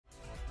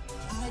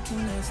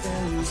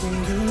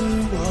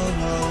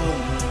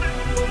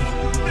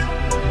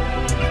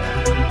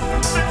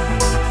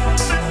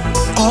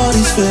All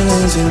these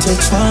feelings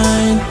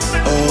intertwined,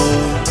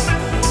 oh,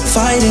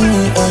 fighting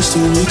the urge to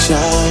reach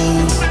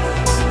out,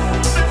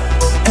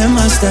 and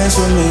my stance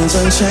remains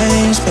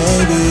unchanged,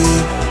 baby.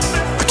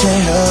 I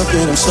can't help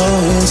it, I'm so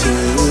into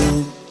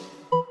you.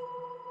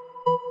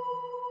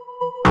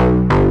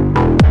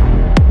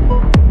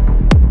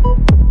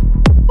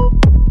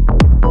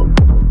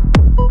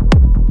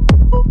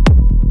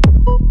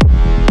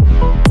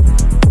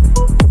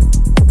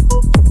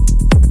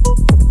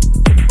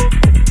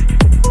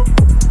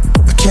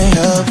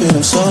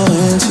 I'm so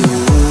into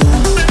you.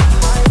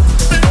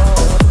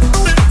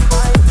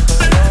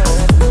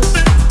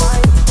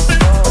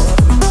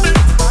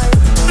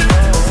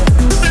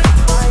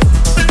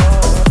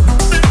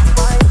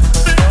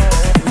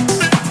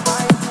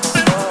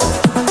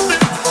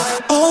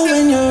 Oh,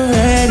 when you're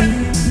ready,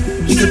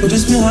 you can put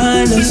this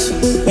behind us.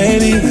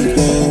 Baby, we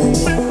can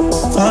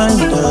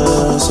find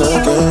us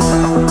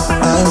again.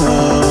 I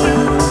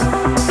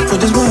know. Put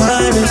this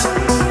behind us,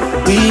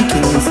 we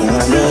can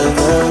find us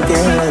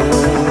again.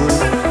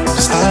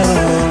 I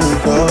don't wanna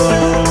go.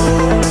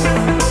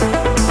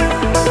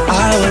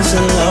 I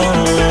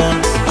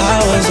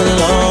was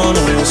alone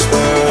in this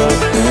world,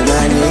 and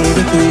I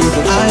needed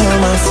people. I know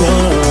my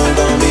funeral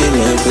gon' be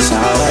lit, 'cause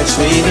how I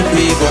treated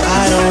people.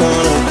 I don't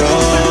wanna go,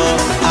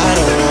 I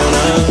don't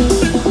wanna.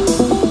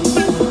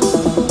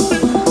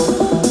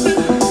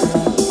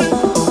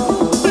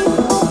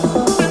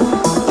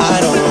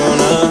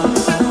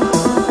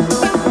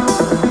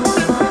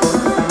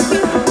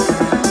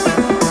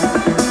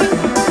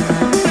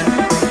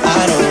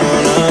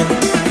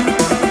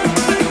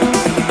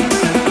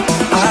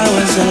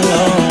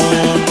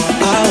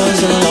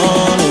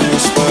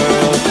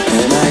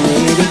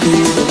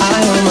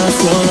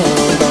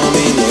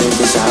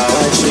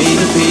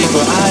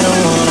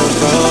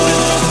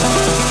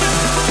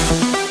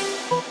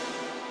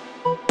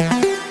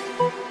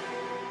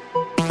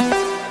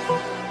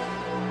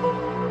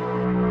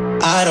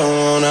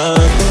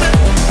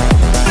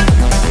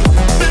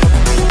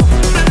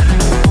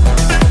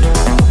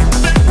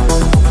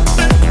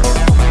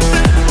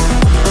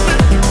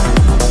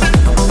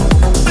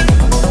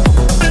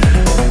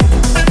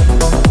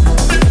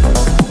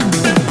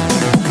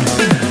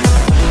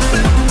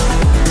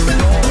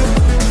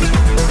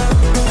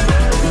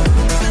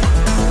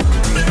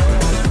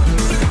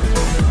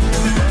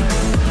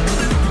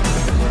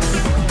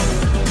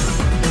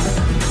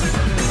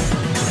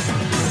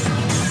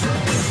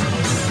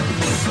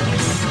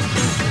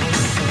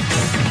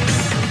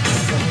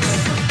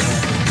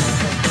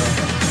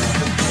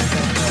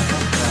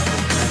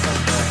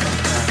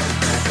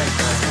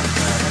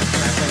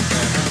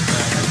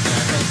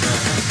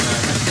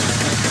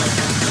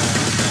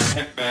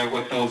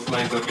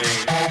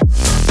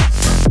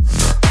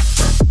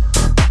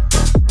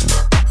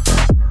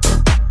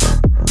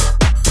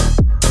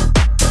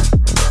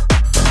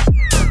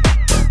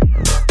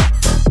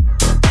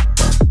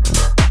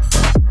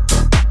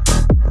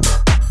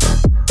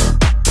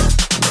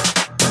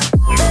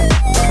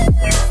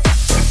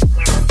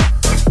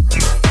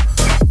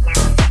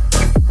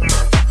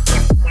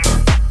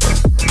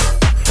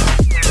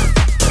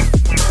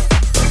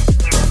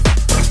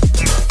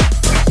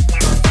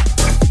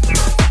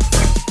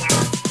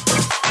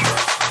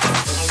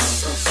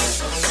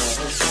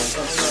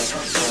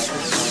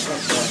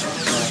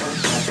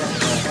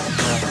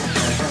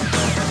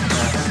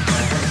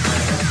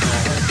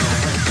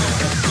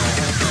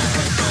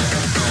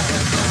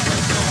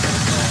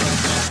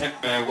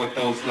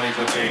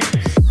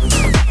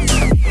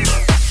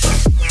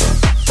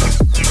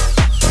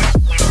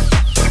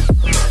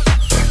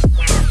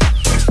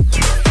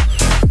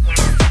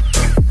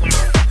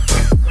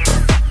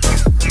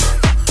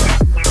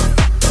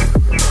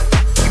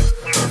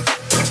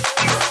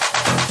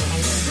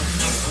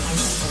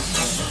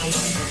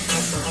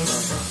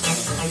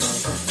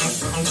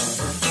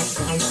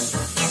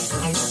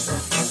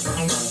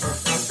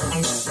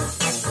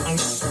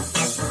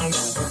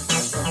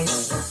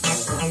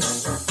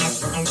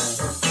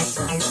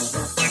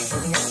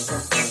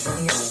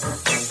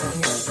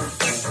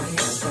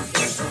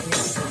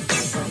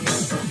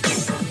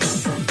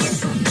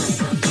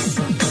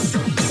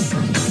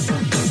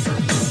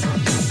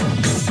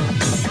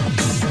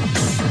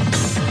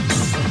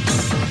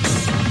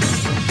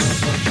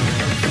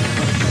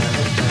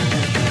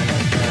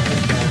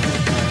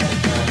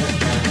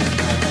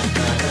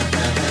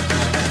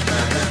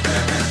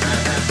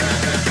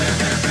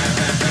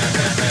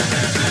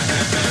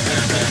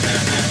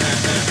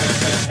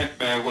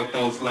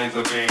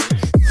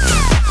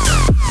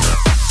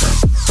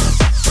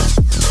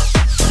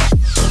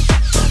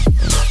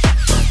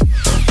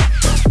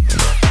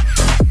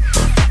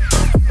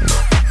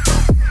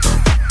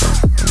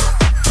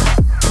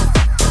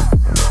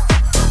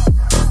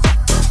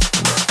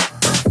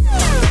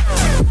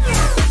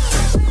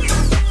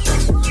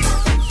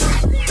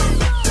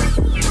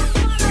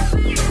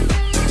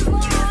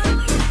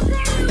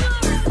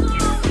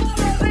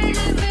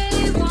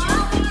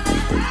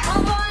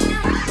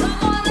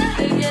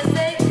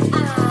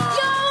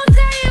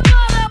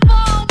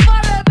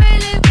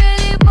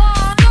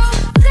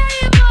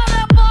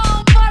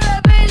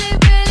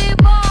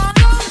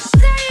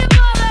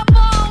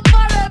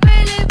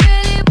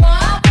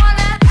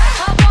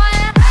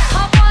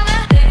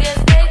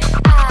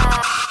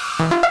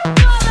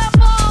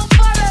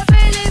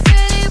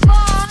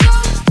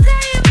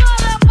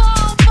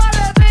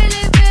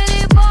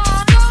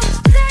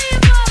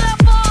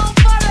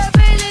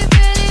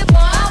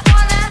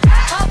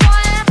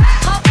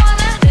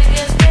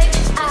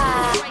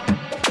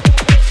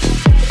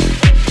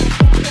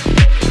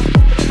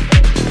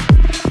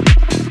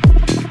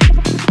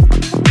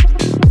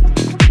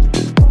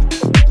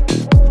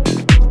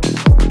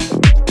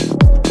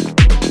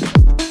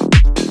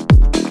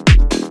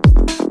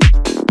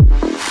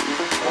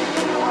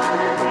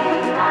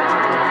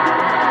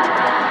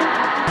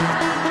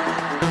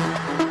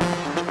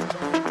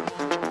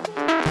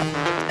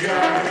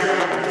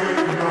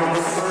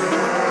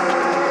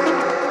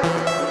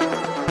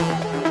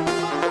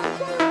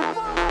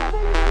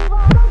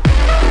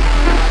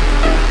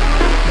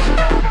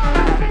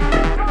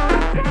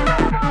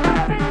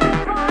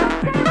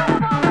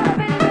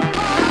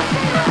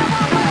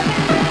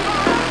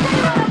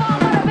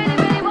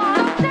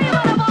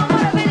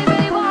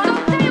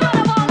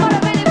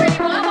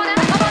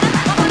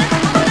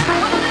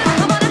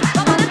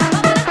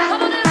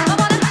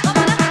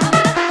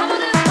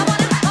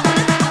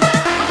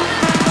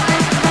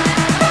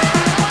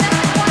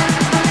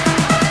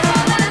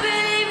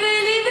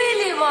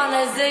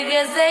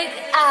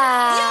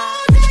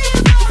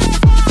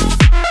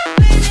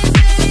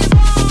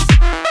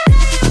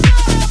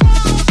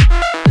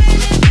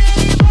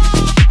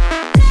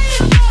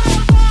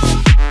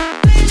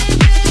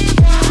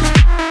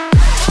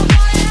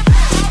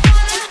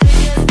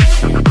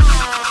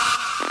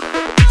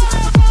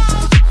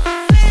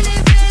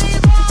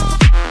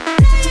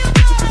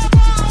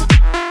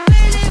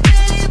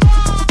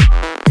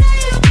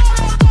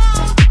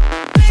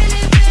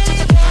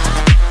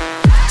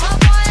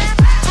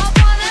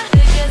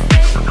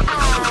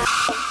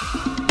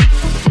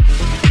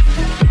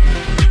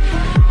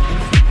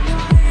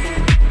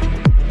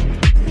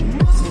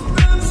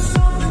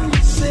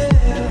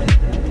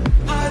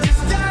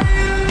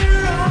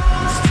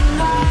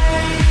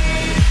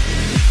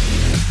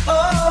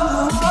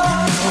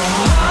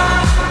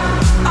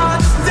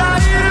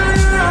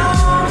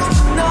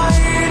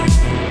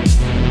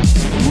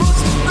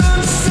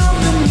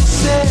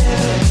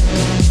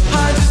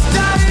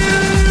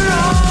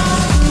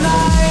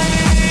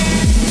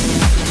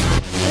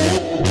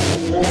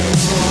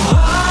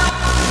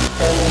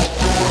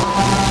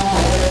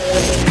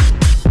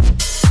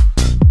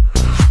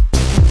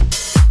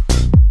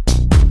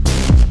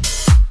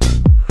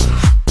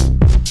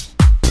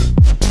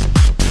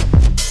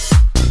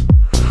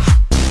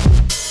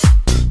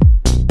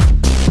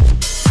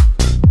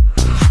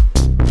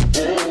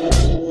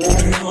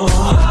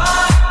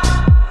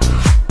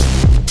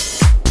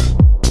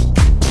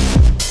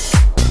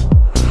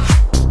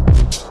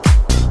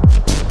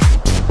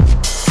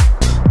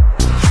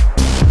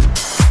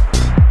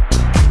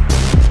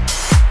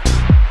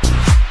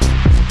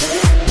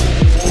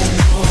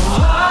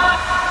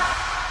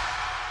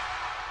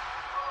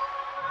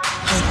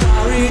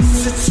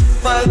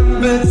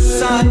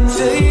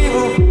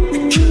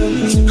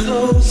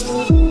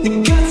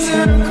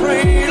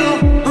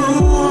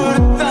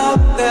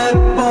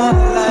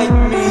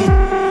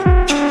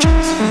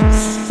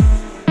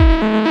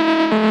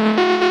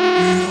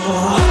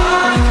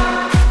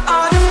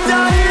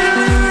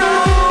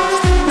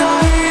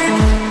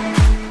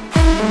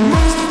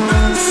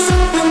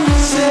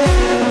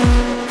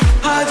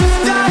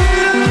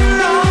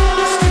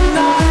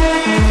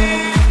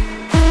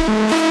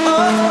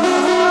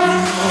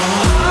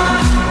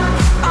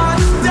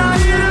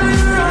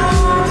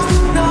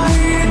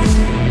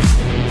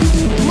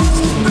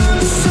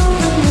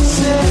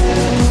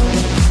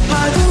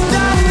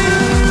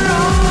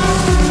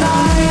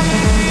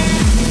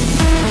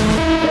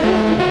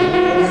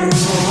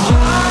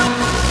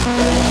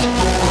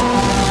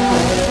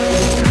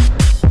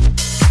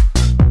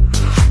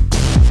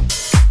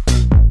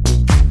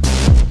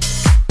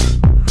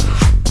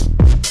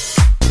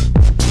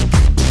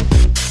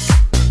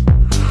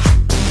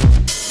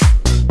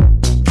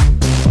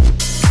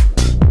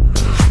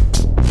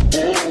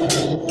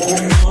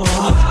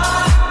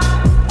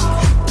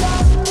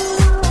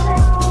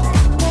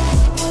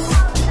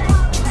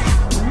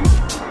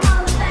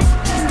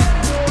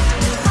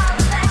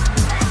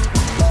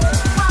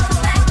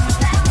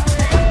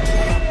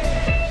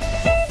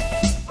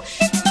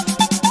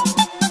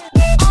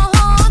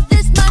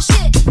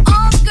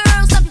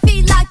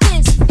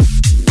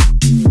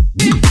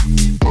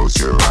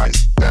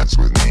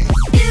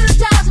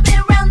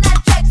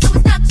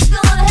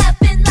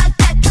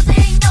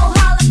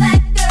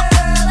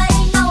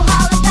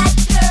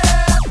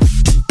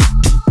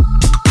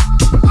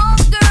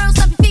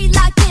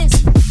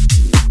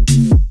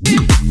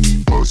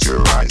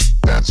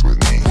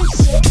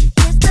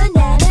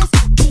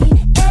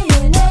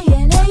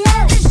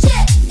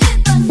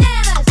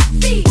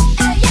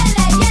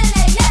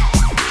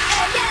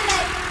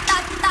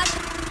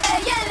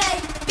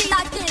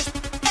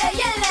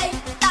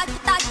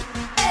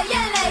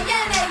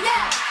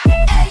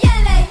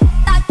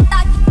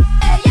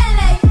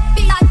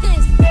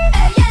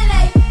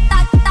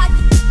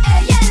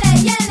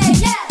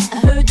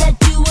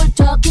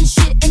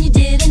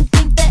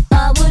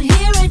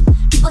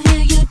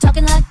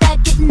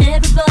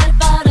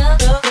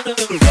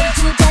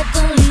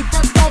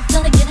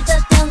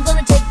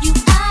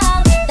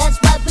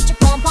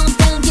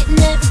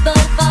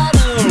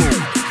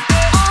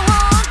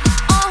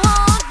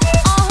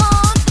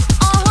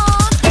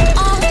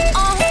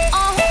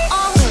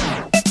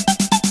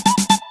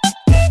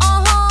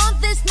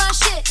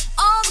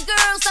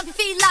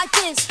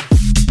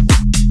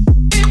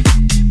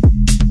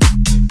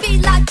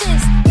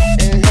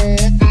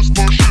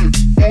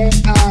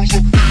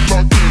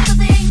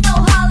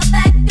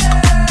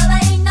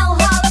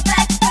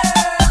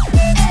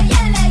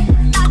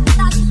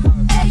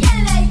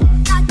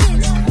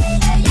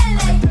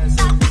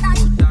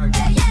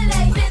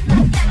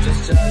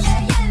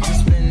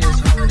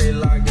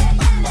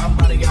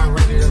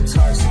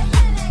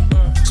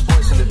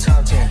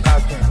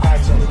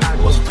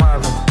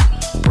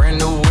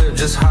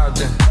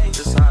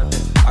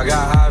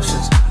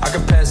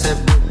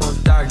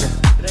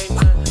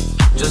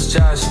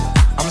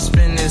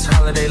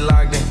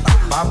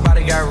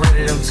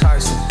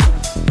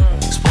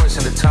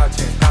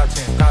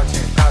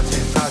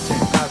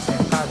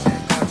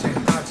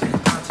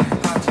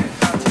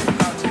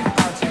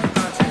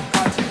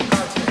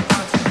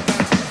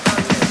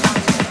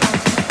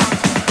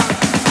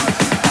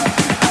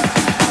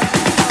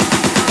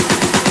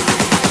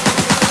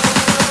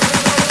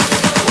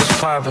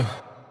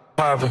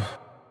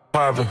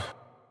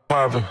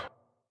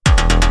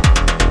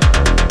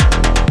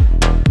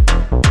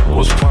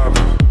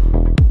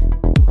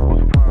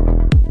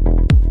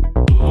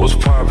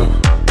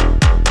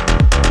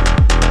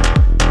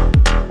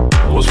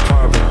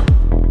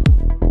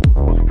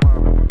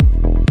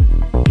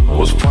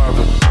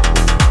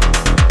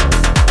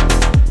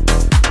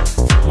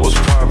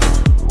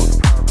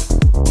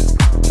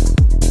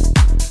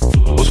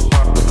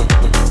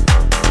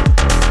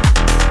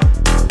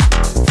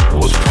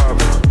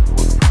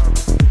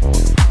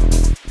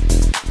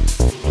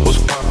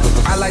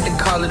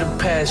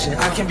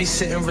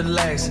 Sitting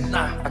relaxing.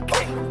 Nah, I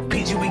can't.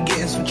 PG, we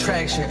getting some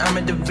traction. I'm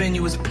at the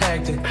venue, it's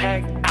packed in.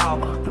 Packed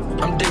out.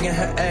 I'm digging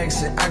her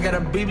accent. I got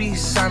a BB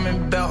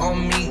Simon belt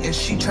on me, and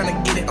she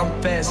tryna get it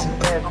unfastened.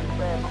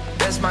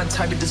 That's my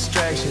type of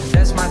distraction.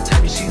 That's my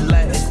type of she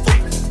Latin.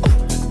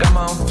 Got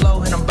my own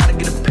flow, and I'm about to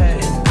get a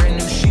patent. Brand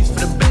new sheets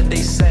for the bed,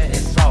 they satin.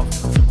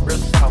 Soft, real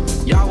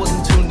soft. Y'all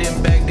wasn't tuned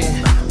in back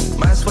then.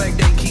 My swag,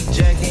 they keep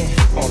jacking.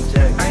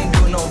 I ain't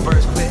doing no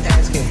verse, quit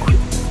asking.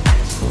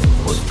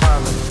 What's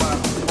poppin'?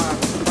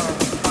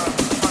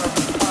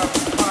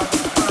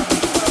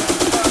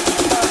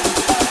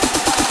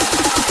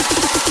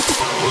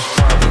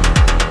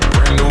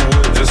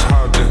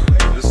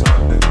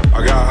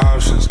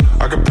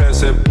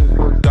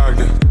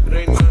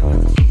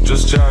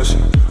 Josh,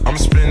 I'm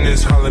spending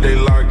this holiday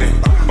locked in.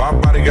 My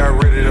body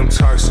got rid of them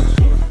toxins.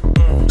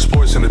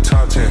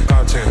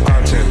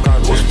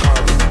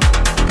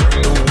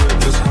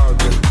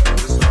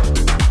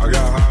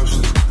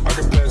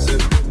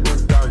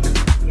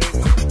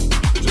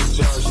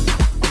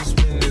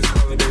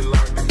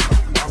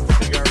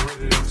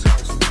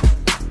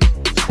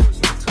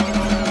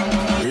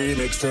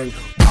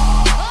 thing.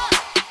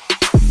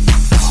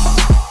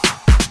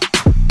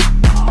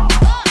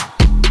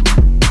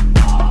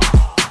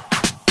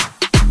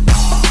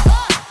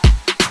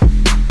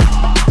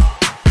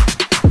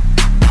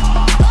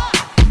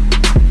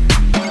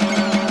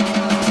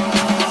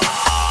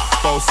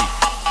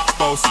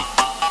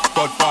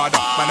 Godfather,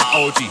 man a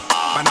OG,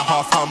 man a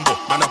half humble,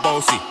 man a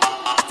bossy.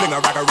 Fling a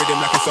rag a rhythm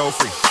like it's all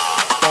free.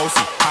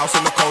 Bossy, house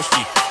on the coast G.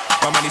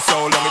 My money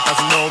so long it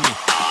doesn't know me.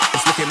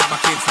 It's looking at my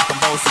kids like I'm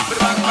bossy.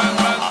 Bang, bang,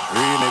 bang.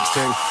 Remix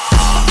thing.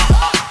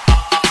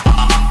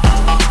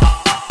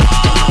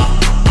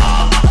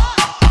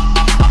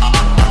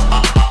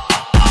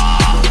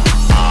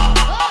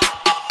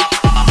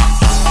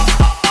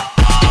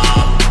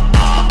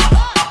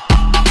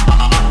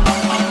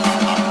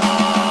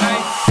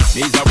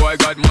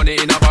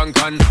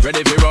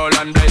 Ready for roll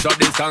and blaze up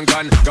this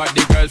cancan. Got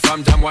the girls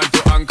from Jam 1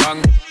 to Hong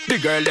Kong. The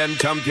girl them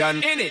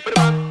champion. In it.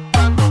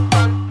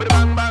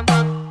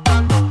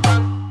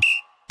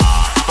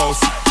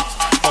 Bossy,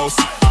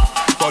 bossy.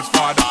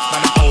 Godfather,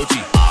 man a OG.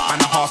 Man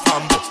a half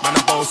humble, man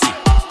a bossy.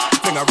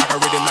 Fling a rag a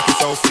rhythm like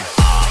it's all free.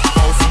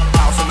 Bossy,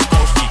 house on the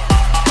coast G.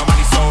 My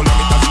money so long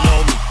it doesn't know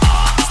me.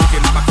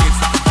 Sticking at my kids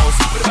like a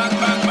bossy. Bang,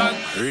 bang, bang.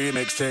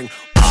 Remix thing.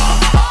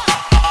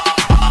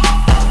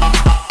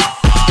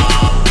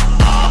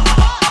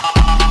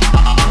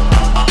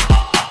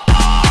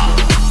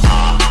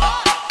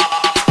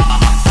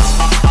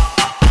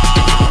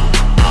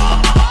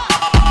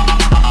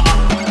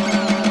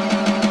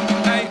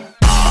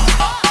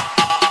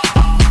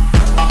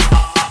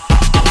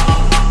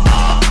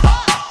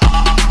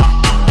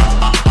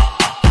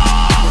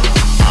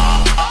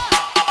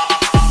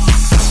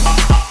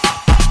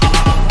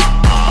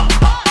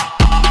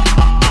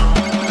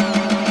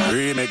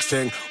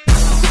 Thing.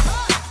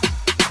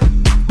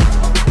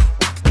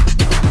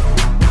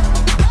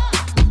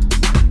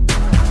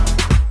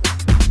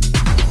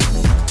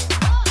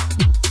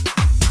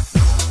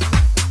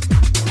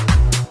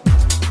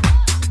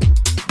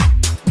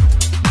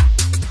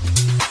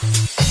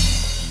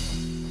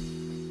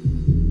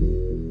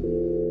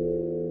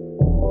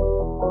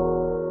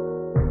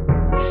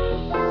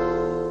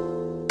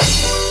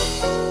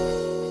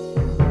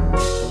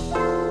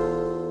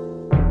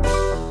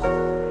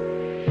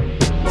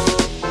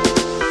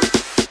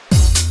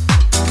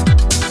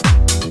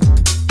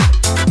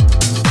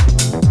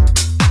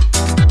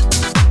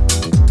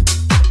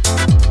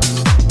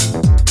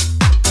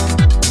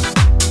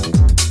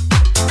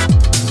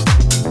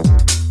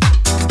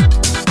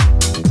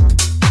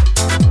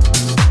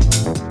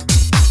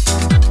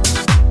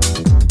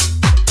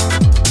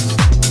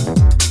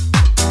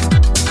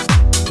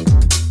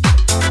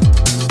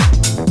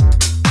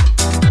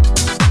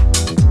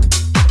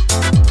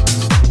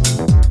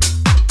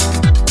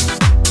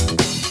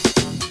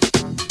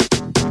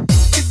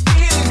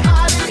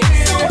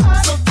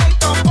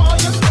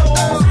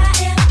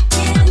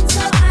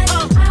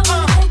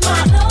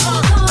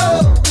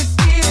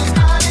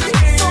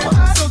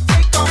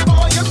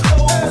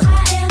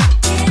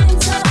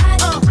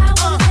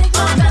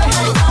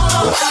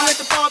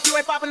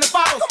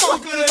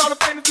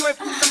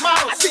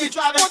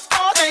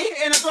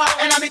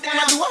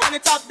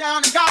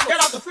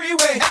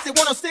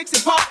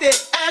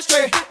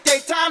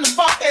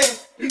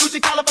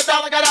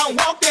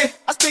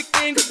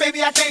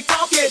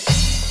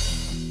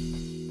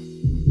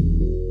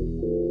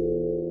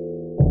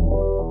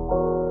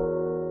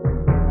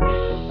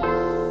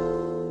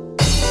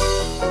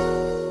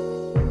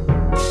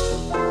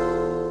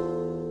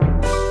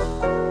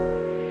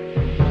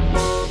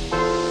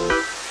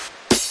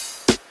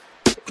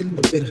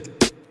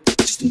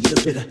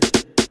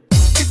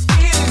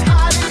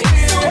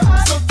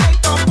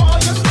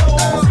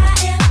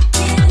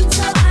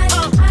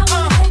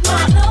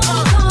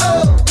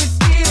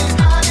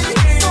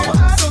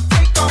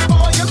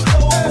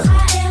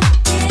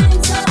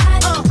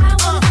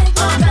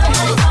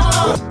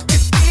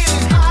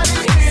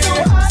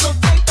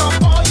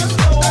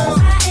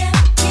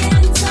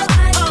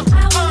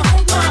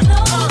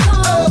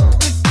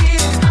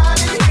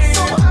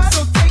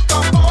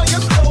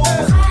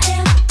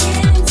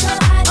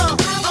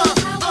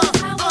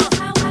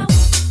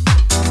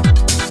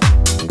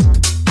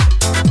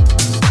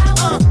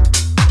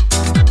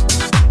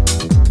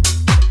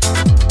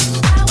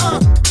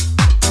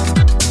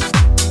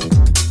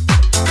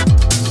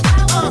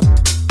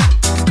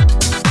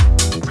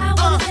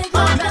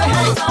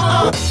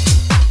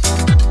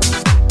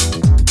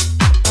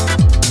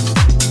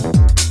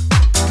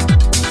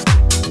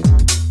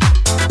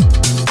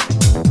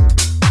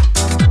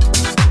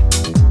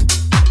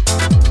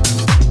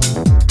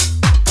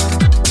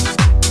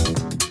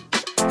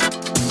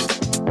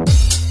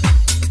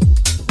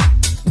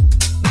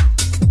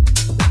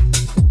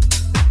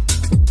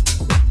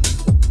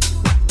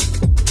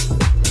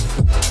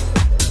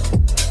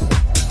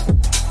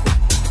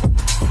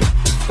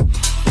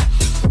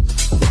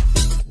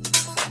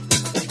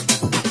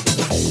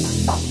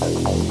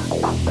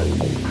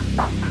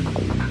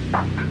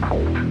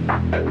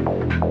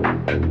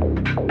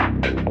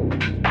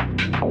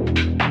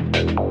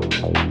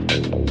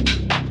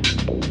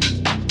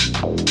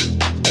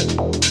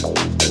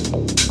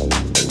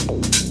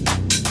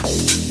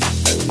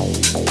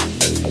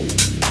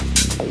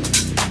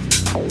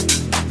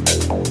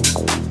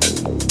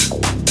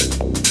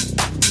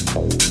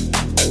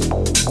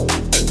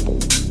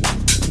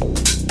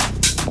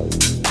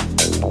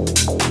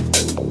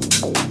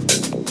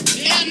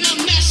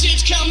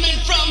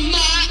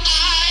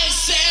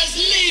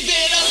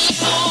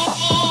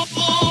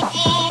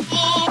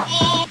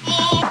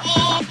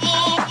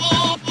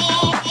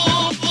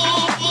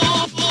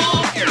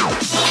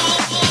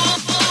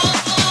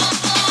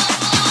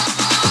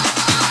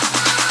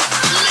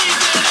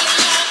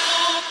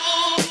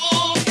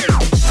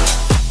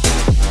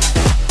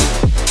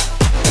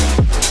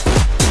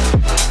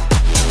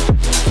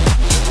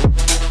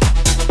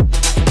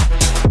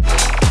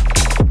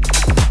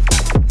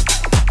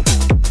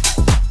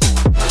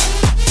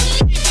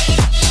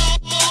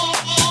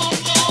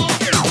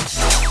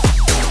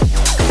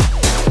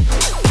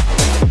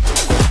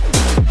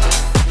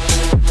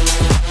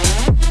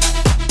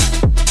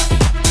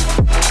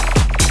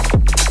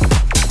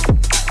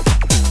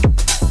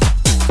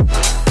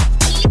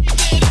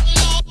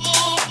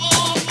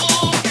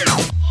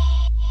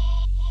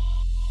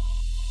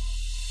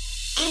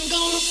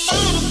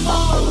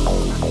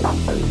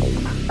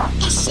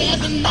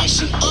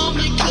 nation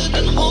army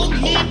couldn't hold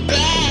me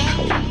back.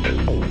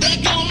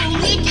 They're gonna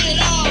rip it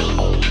off,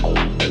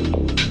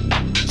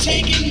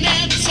 taking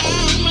their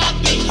time right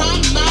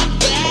behind my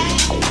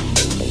back.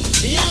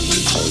 Yeah, I've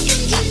been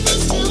talking to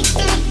myself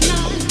at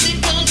night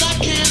because I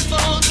can't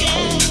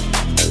forget.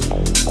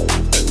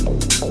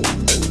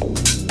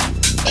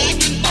 Back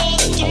and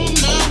forth through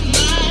my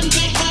mind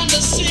behind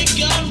a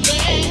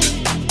cigarette.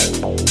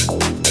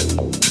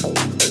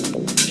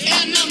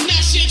 And the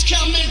message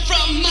coming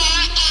from my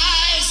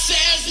eyes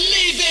says,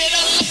 leave it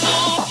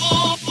alone.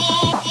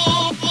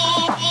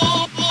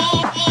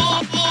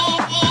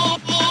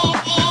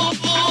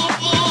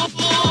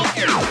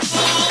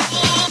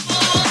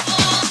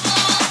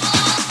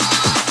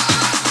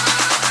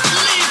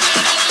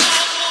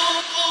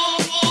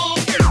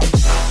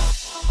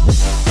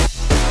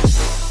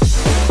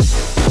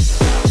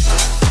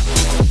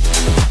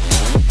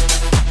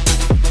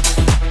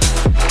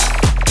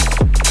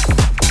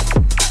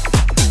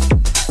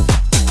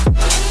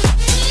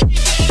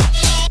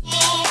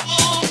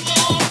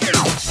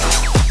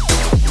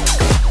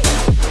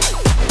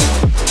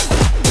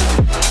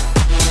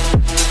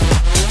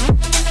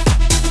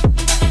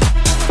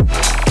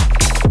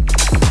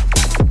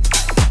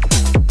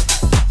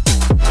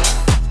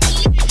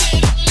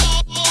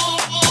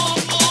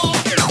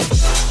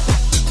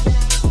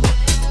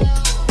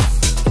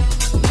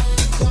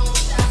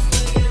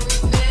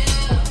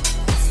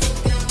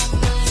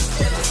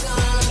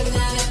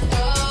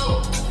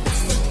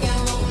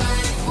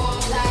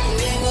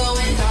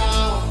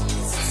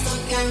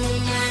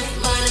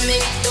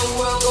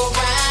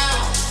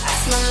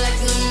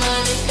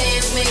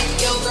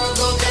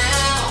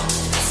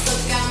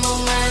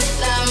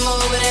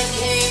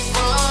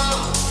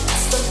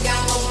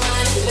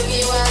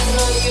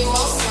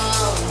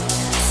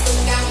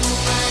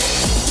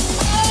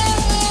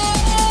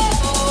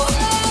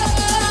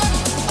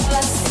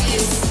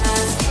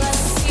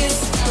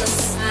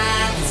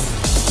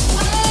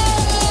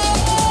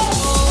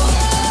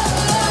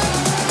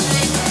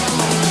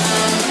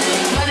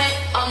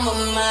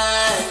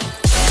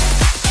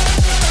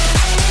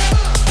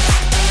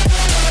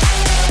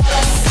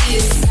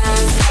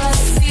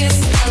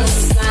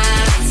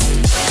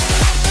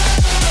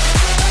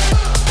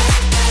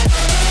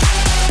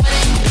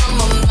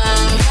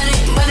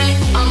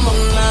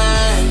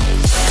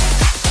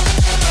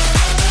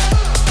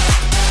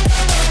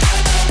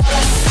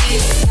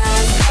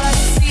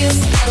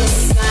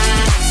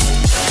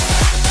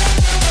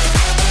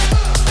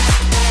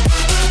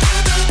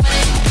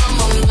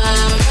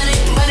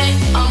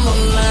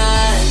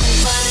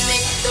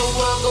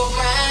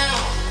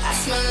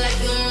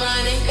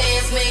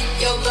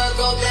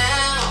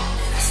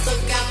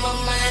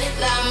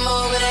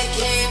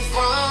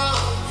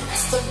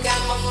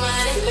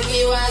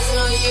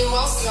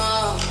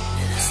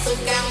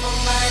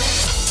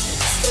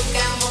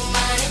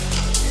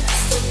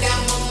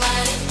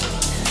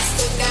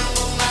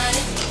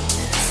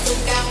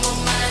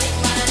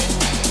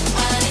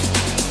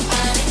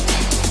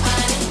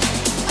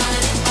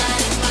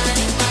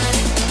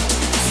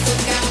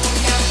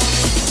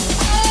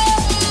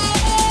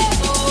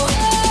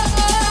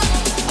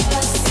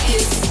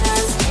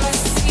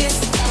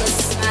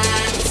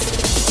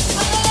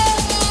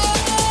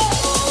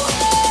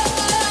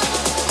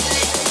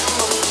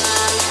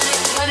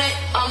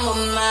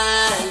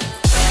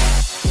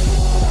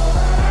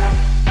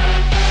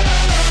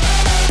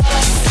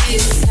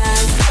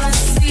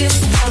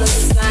 All the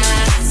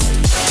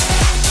signs.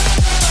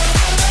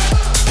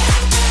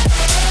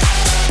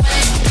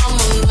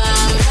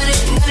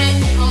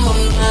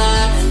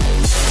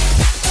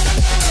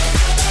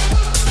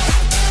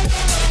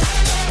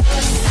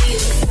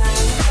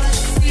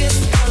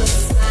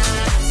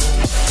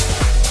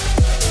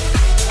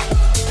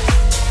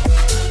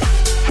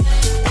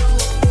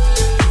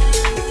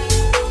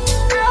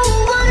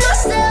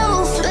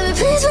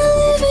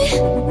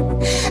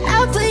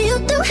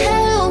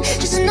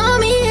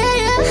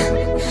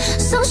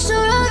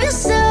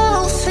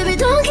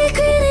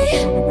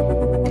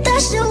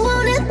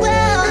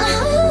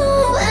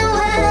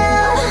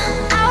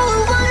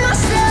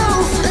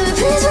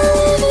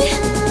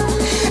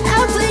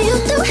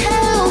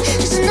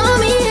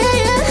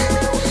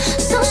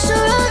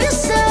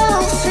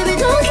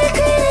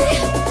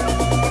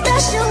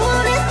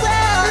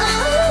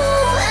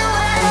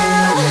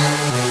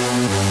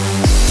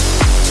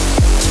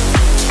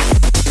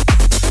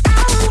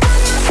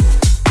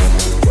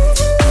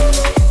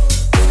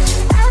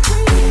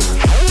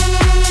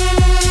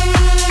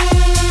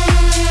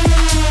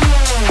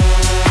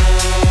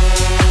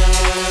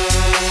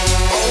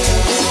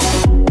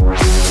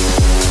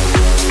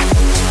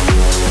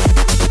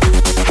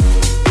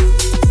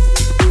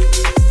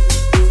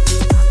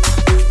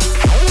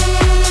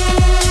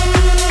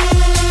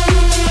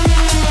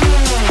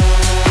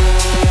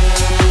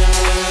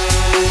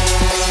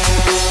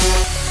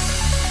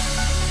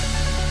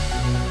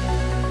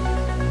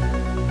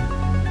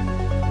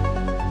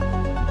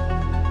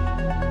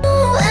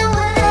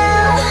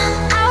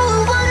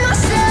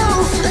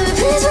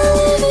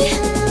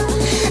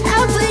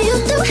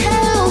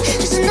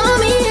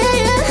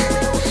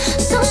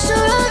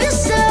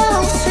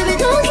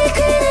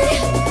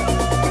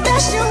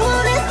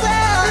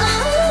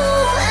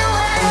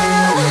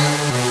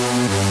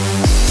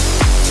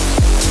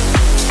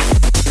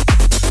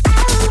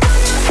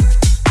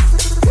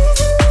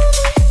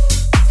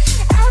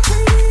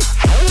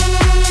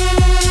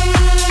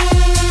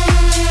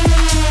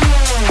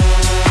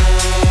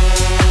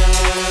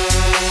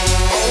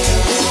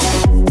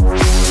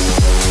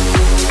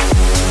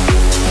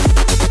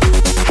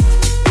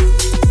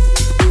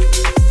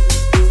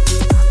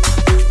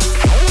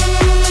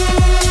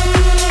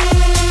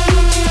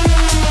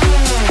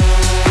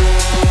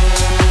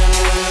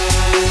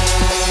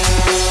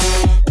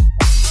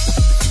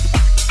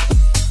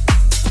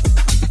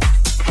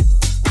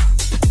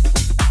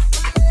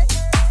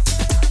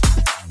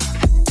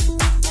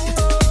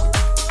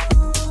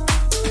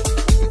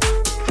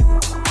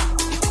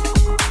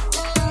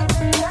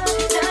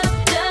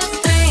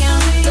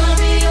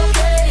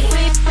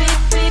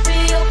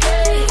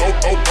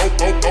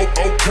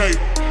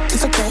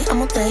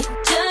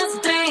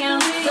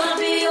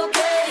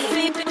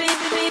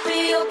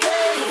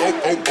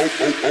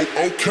 Okay.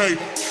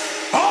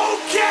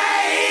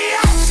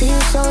 See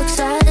you so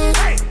excited,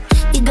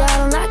 you got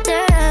on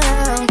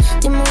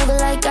lockdown. You move it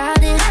like I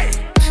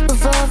did,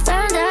 before I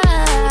found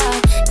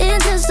out.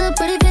 It's just a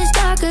pretty face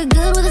talker,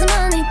 good with his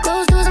money,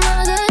 close to his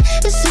mother.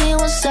 You see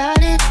what's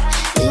started,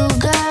 you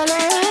got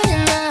it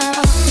right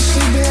now.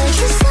 She be like,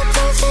 you're so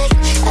perfect,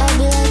 I'll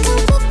be like,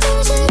 I'm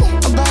perfect.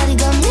 My body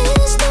got me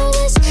in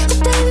stillness, but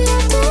baby,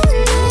 I'm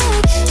doing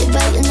it. You're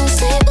right in the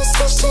same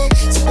position,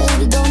 so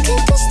baby, don't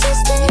get this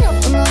twisted.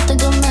 I'm not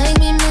gonna make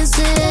me miss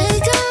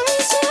it, got me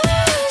serious.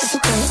 It's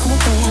okay, I'm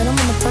okay, had him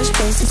in the first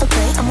place. It's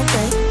okay, I'm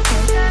okay.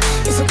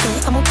 It's okay,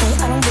 I'm okay,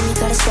 I don't really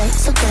gotta say.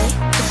 It's okay,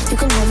 you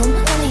can have him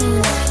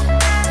anyway.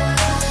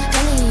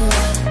 Anyway,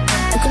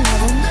 you can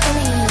have him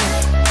anyway.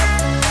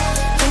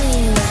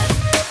 Anyway,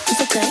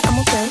 it's okay, I'm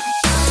okay.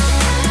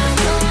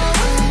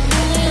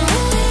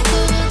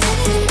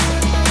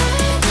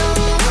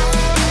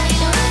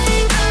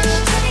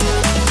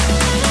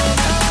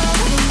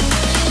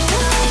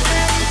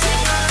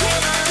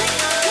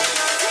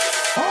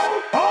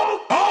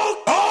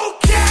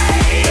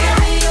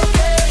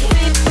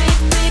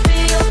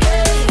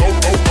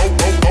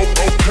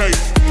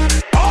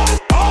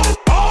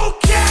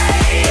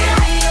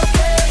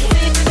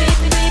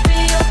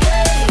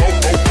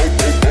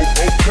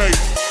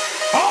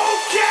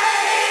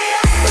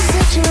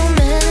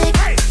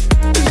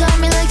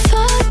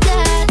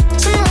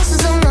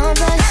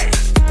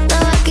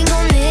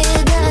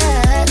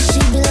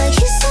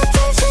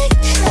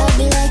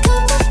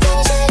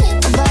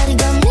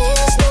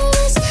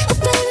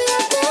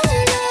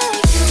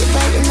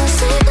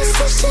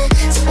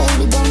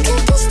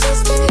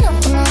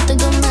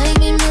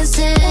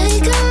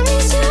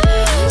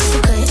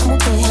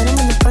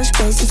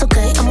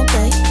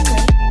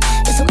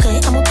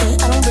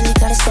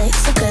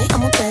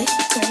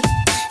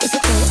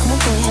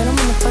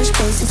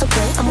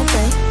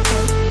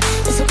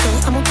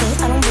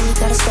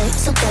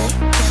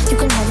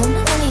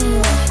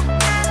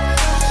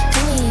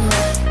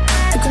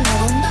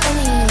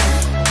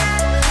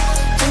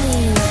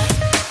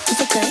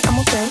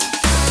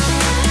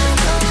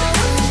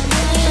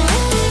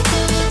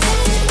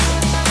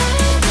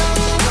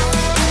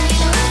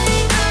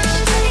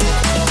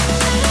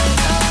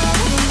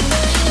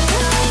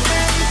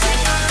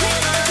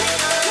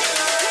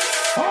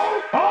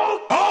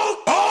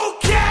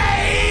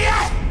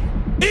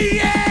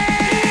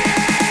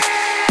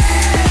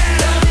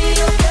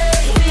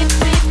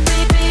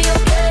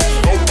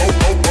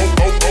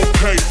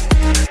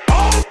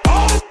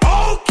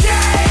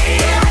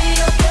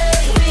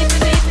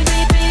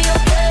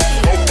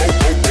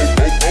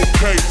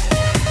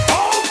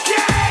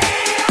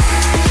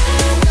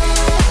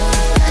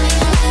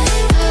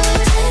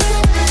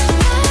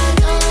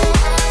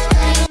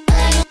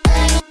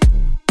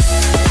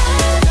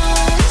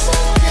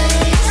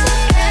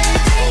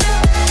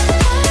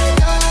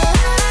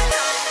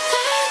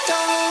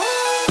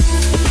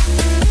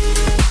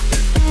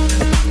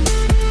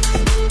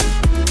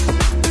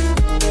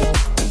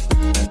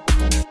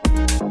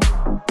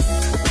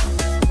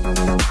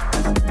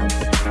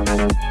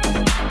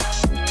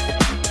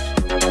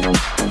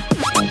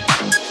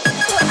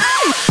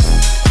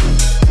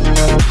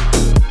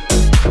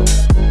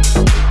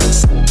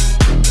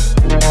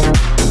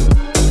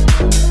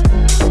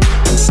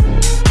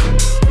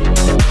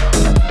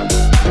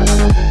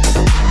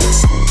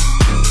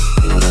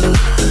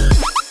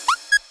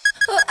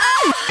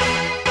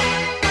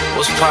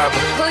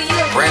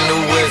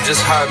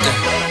 just hopped in.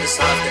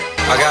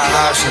 I got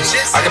options,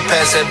 I can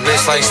pass that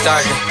bitch like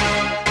Stockton.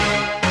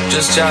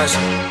 Just joshing,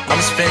 I'm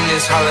spending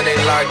this holiday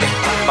locked in.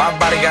 My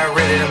body got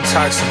rid of them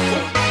toxins.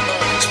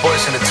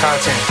 Sports in the top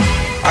 10.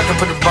 I can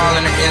put the ball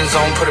in the end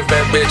zone, put a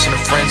bad bitch in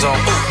the friend zone.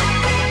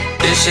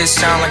 This shit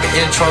sound like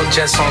an intro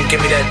jet song, give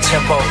me that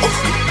tempo.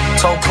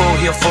 Told Pooh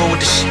he a fool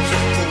with the shit.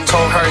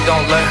 Told her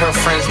don't let her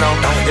friends know.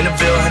 In the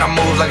Ville and I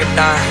move like a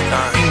dime.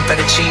 Eating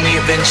fettuccine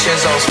at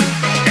Vincenzo's.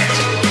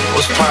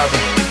 What's poppin'?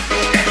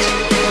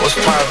 What's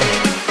poppin'?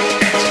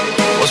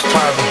 What's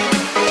poppin'?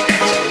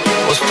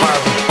 What's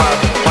poppin'?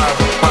 Poppin',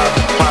 poppin', poppin',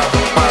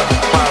 poppin', poppin',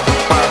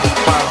 poppin',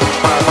 poppin',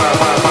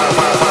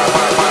 poppin',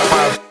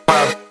 poppin',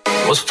 poppin'.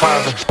 What's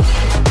poppin'?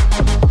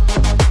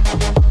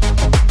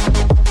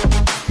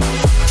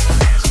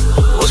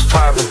 What's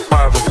poppin'?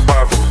 Poppin',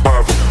 poppin',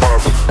 poppin',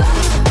 poppin'.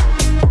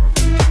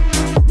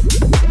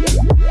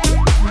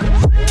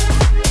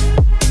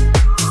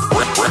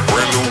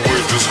 Brand new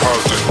whip, just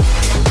hopped in.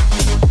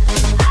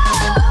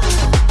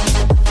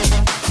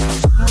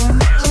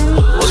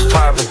 What's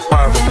poppin'?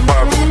 Poppin',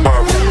 poppin',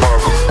 poppin',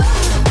 poppin'.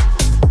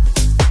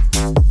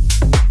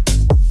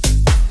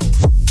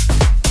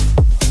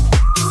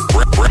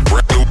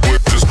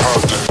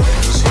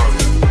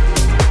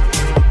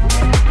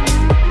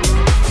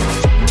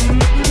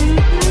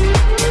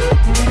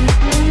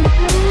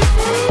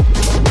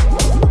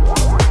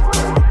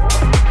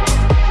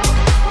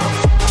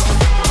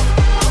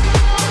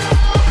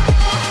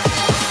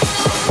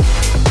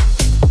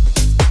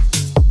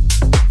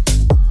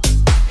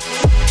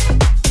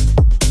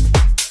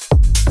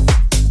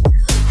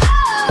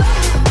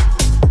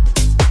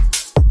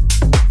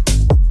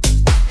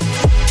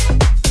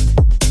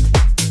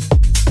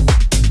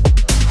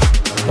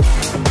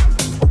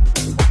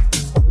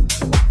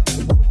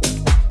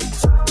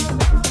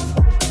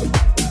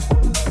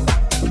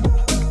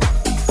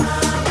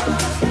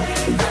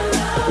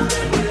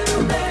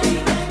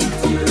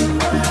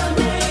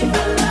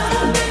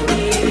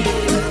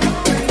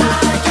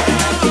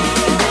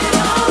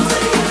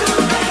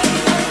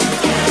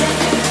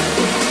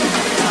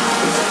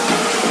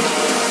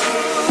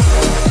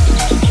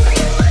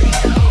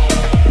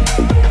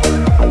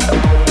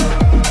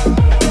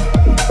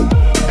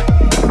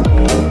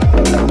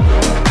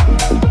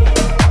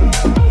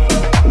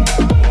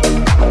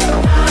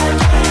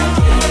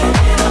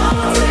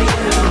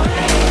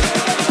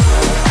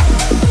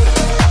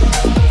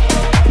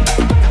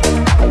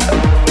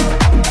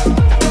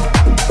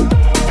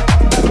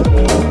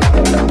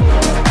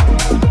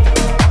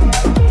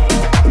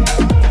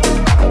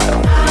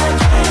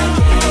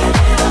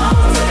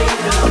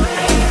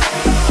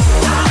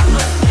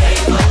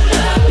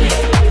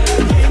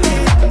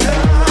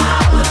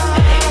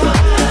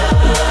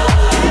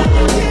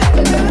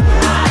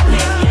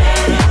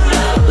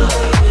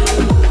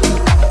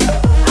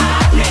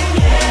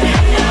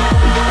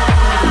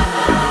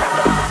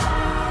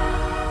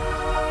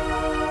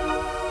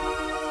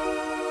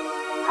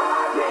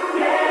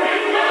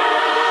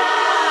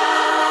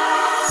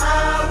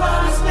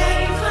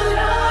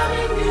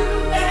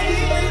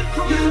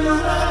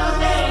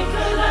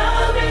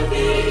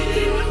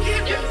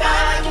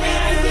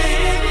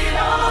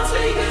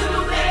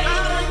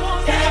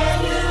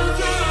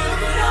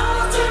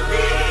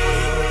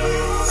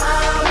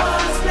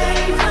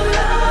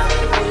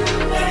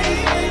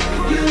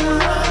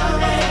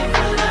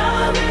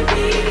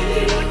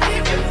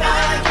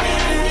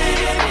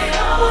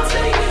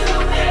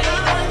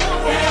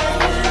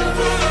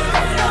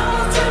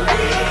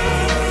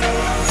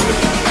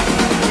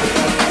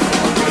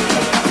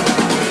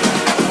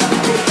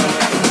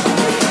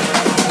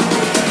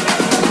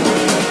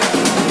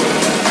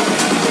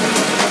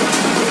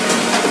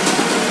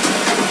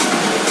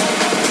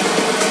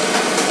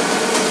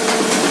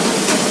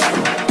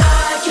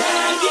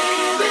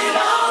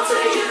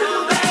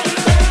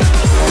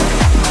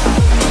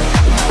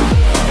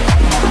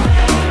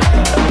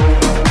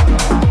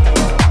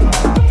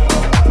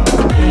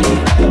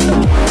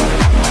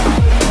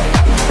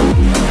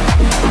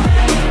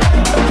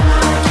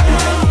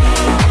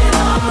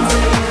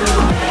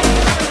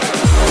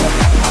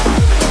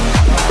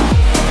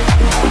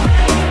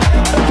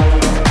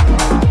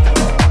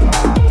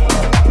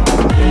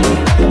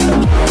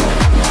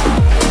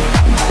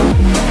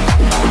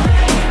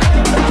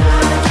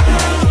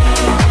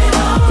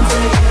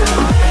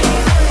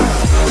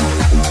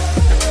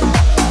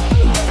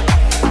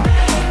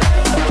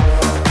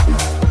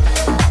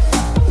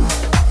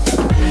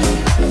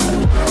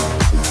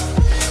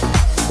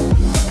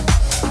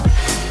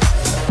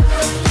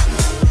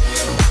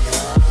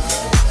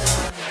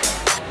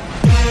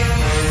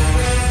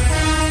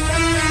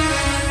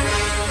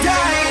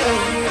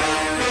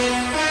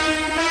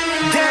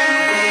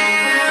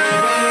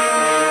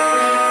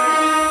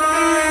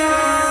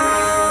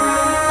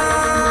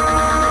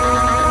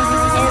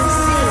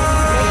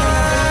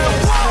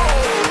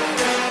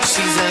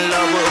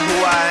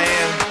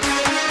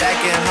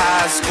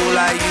 school,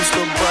 I used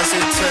to bust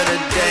it to the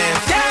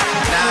dance.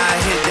 Now I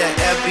hit the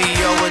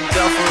FBO with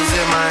duffels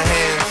in my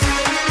hands.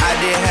 I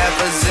did half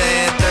a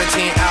Zan,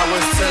 13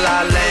 hours till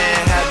I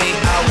land. Had me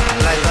out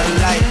like a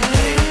light,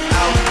 hey,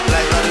 out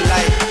like a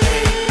light,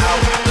 hey,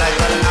 out like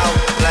a out,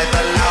 like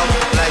a out,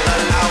 like a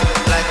out,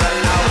 like a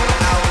out,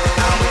 out,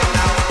 out, out, out,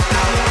 out,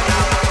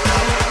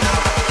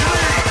 out.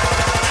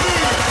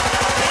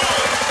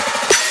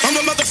 I'm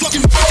a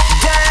motherfucking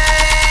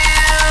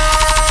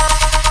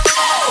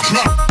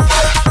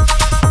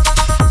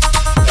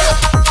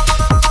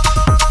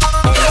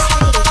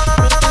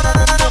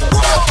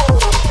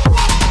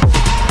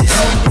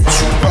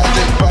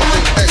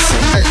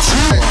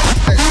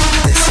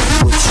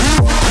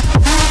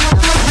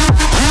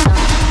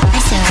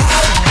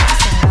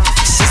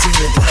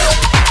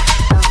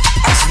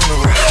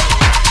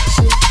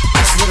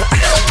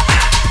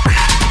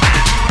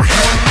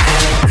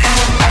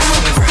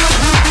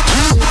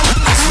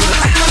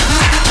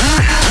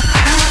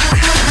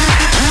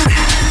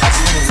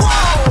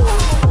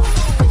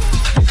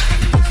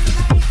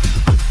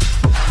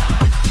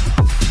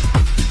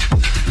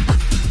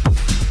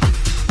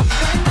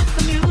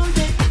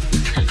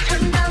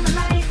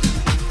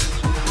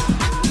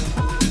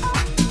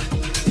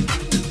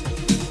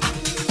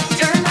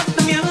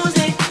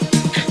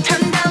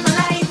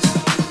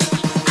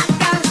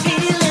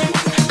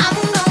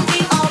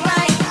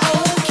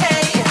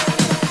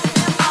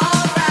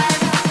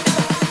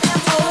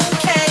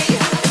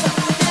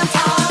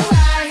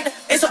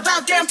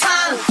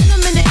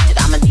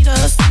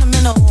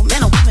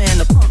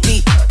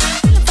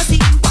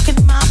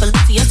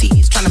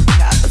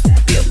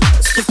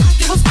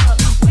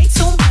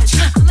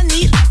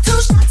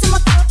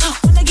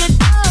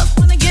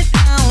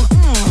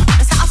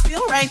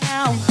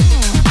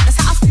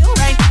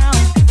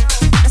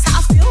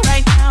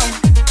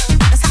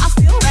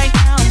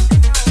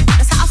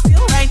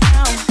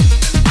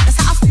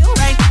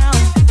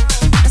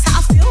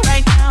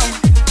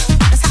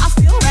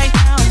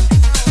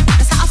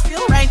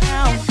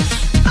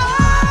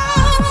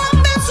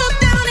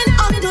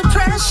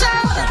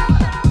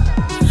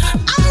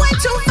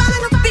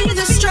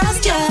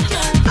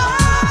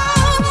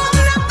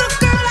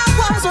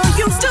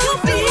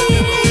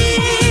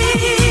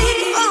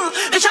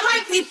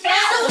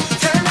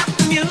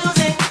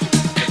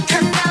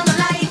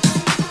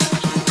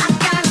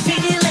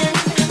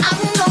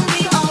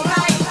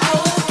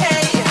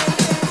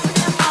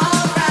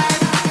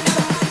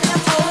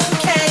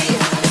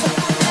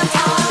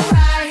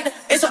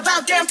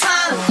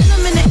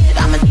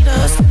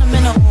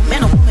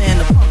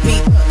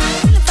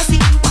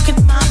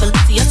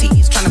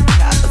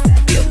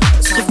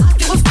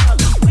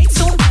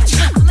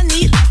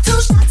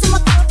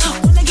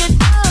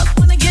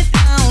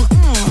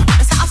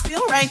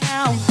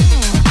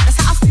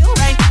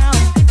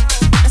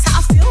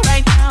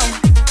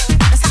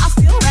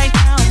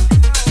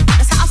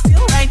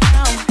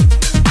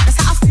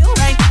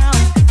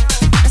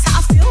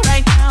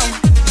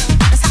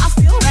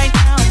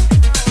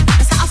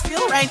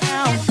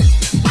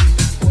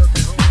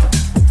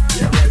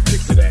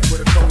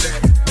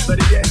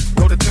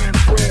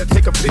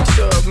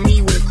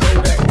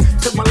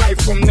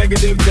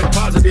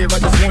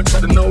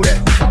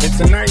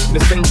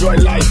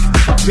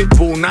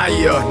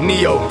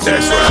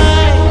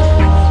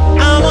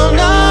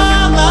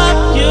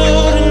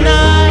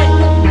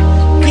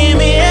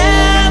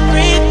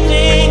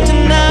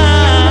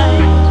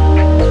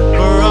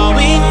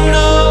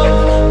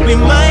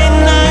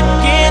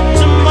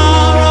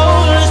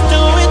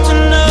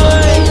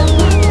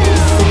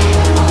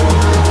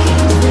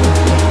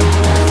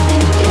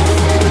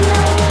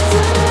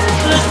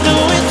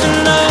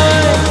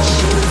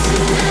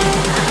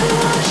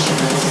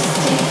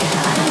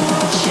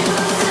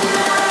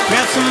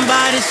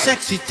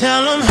sexy,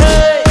 tell them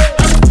hey.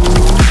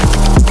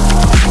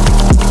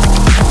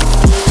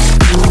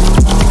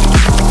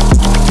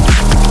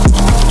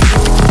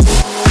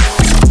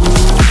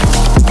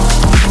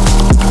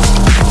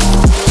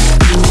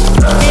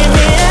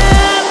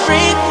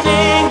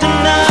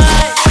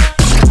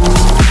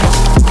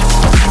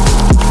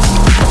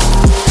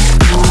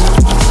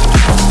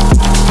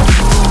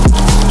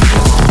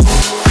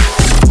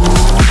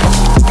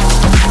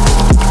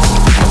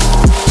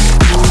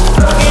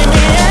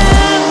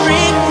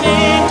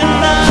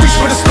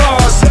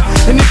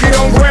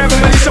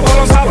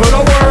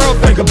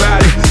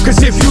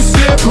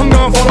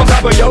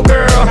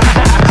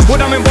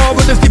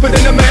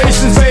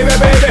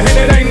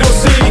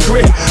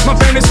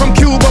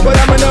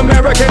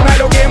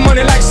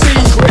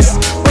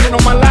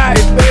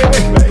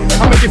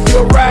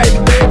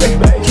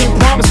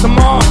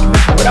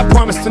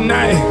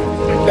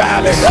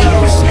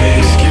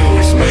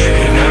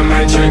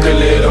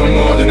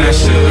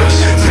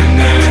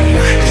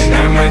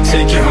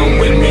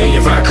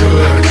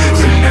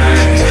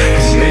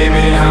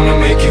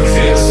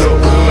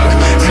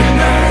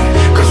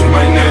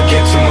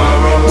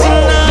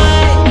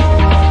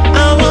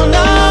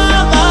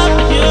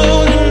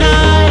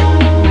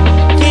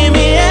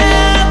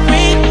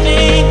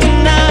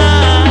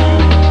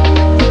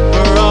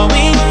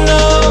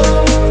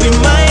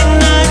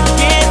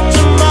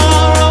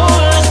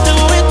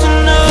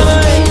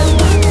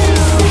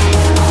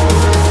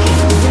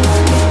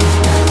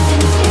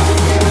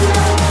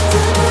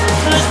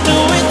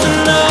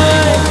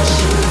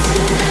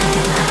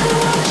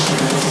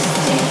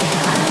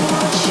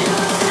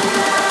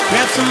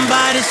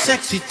 somebody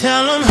sexy,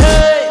 tell them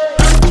hey.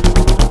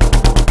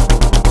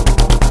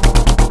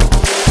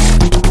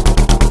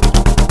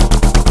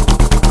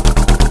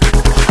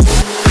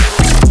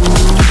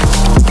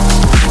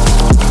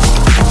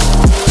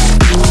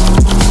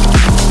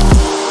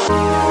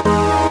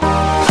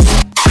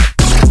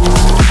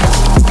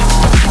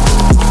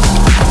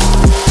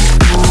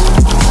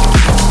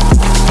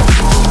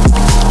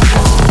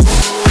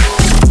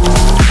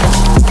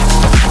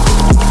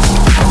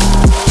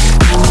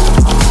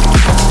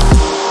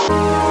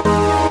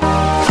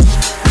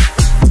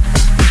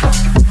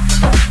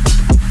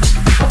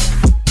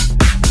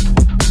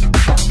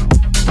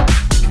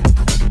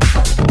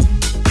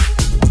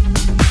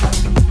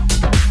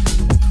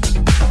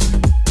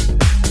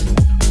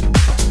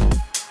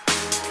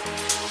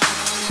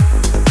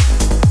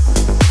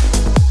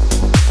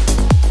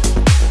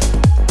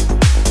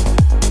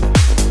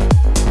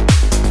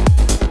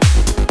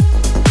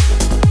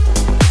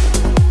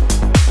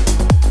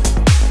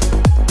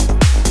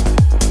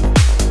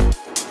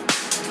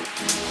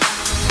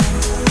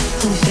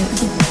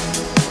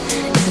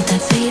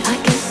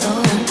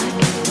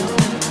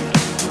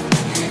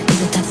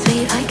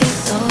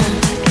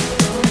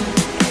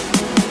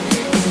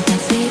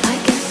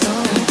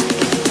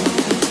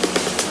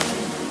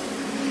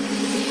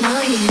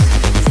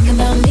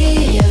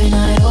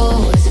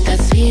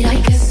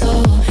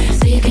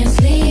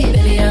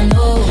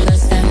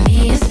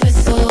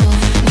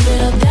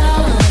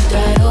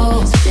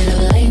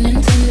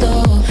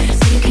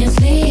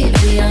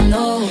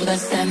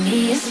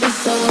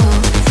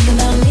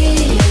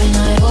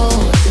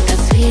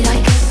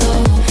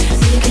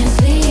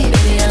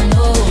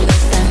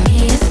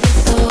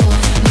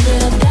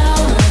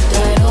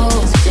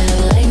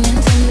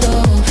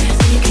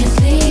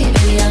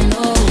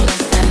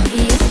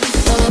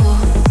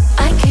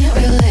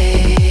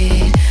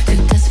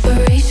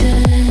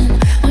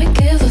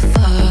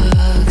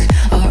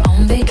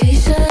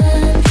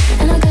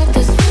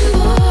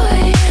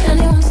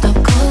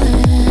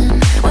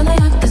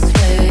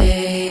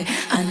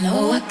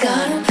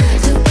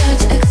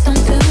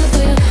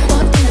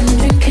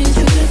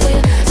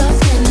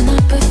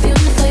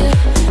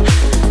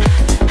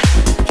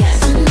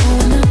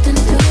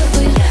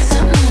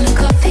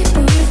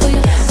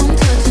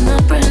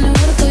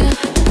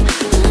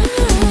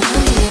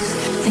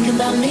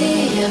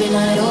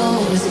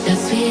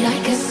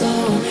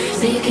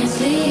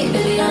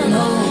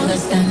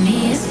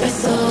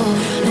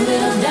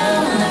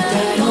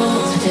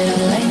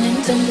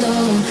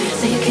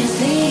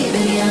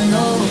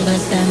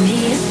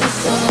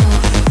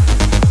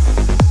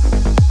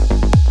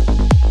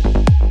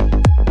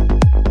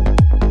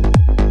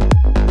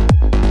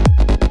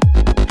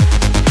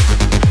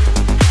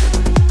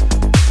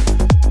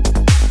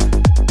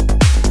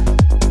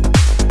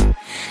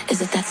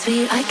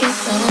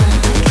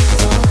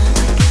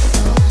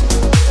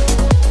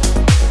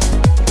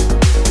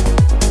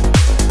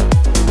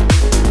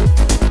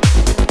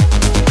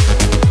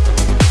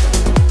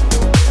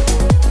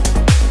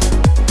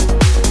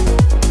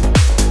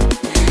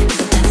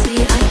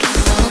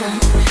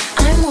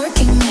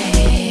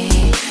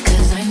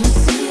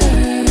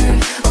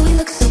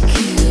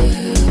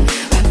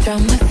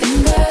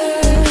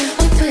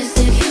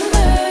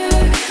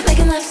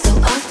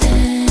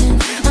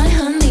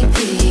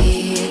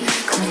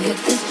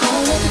 This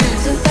pollen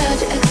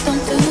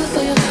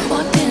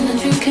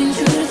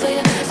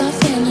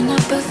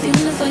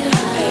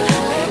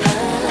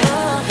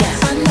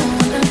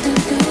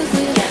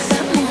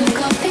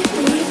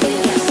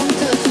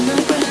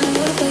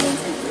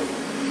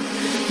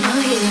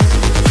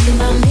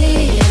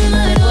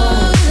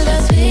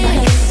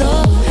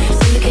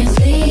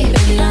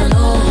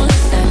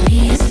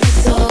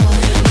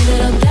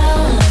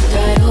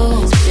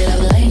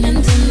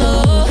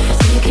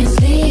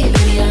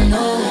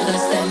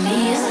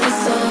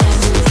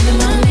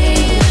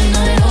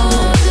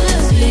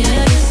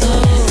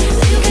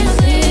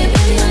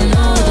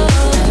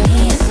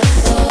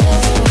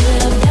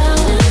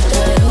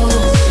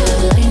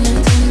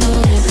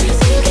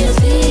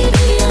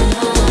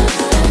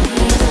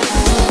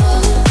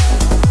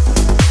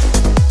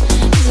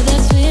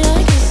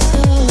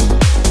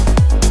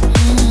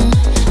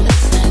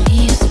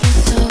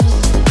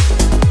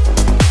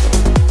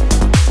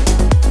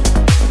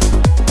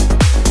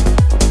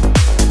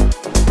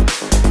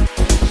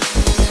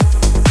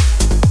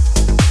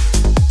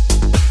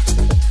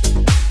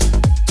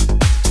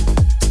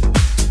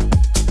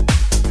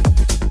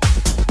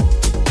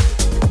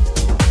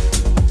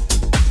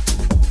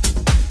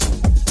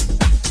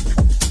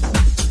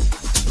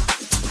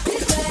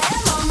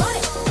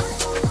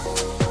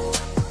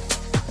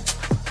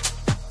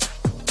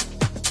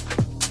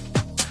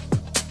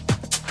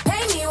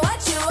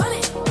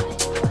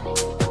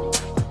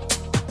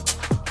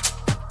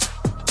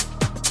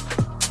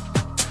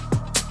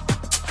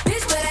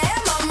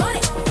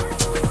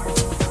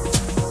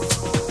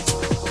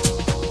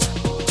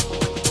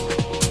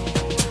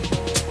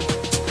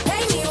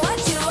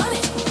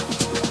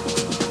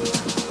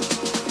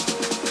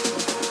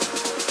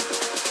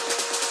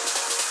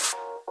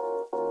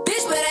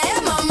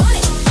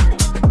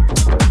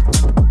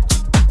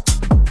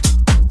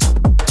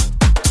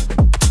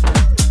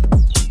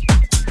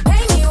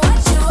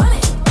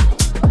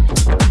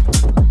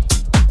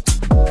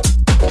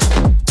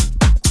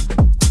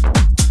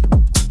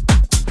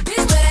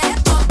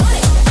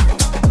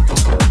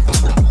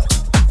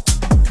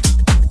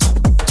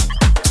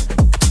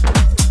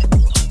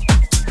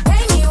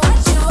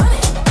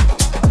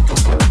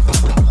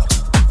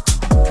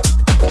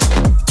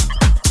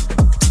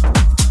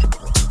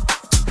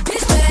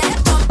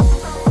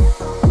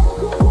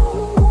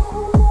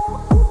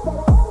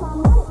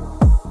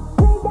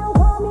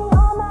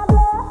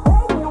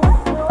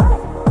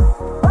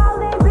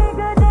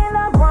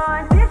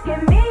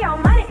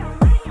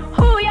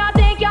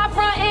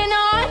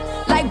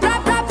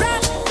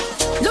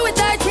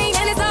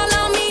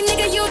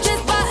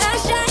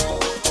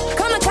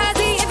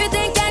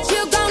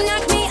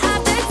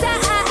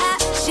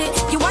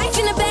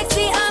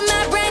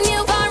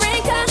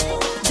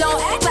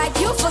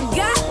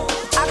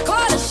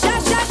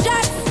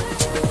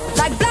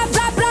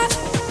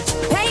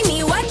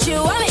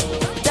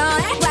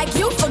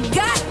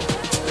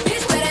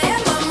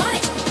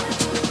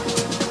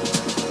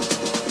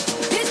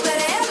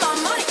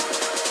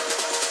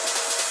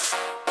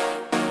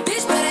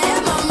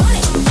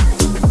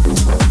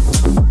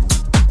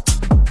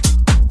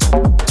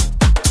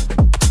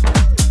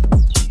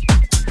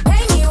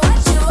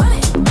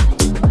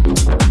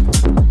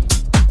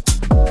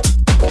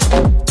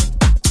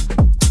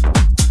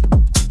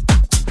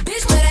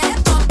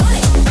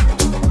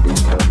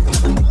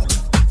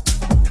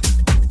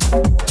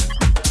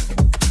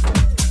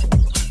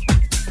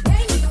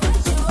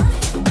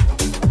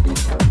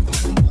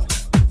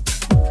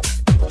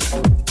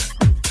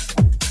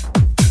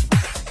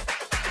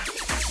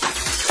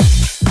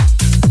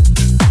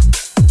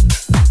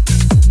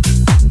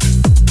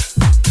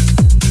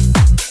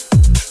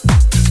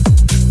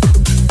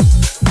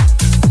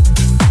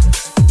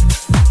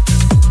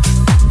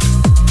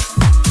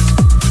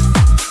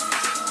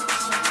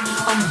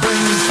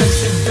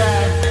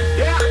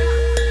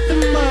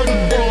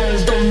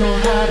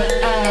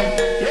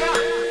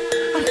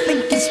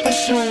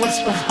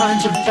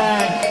behind your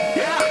back.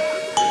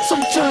 So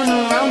turn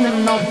around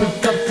and I'll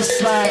pick up the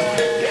slack.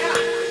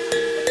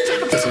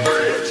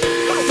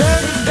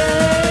 Dirty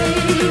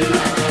babe,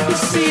 you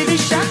see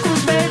these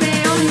shackles, baby,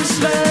 I'm your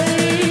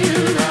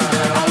slave.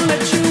 I'll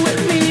let you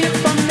with me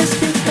if I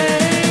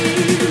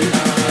misbehave.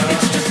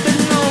 It's just that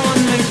no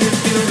one makes me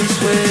feel this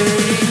way.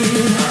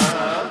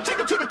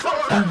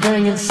 I'm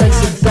bringing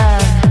sexy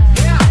back.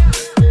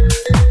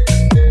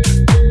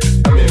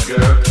 I'm here,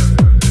 girl.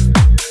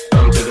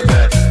 Come to the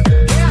back.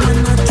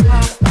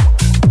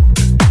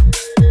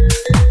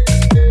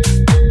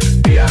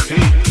 VIP.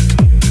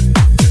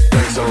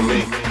 Drinks on me.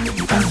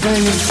 I'm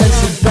bringing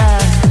sexy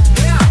back.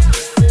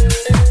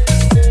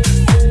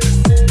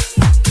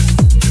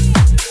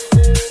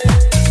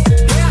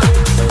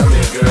 I'm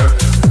here, girl.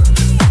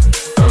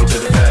 Come to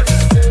the back.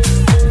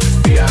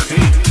 VIP.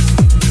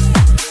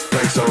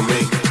 Drinks on me.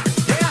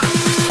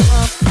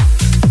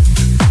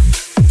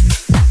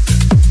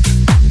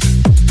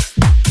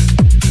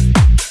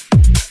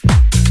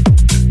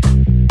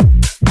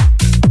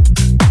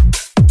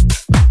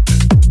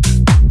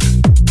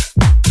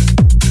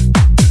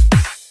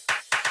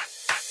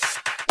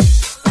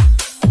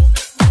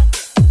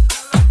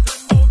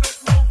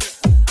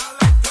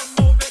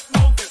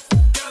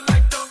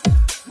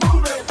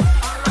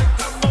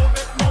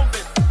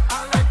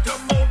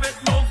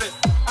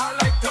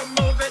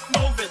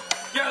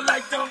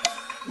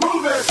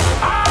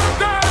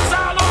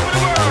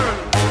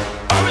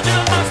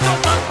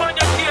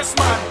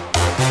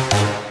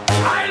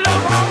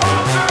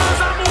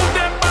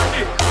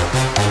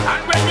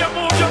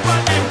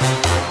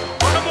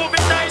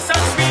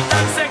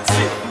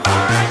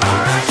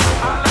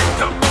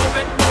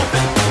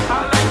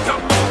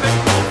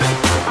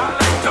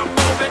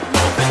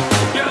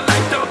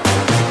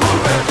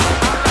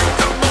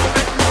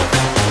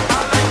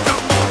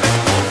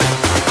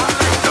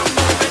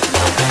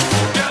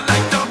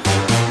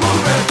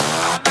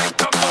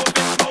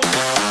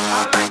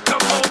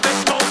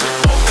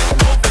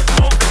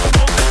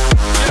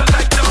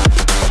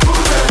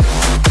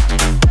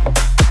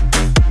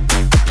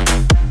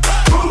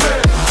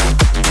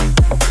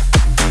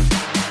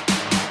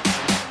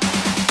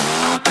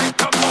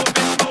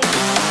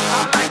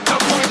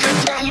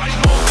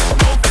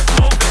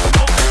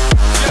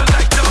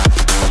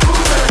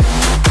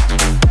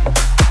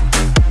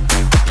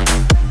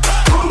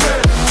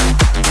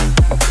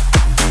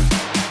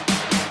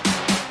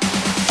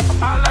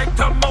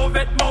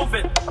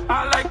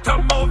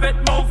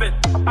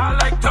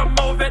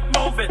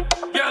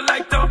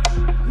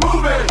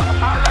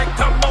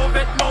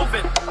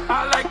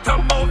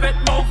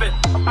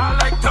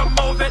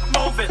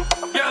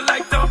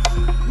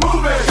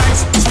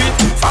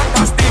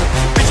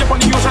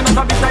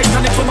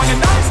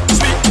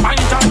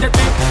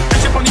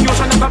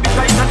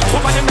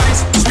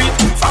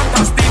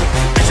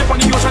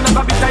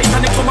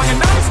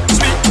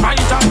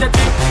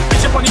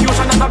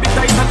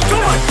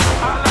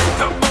 I like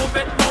to move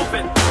it, move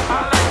it.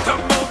 I like to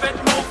move it,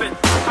 move it.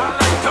 I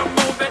like to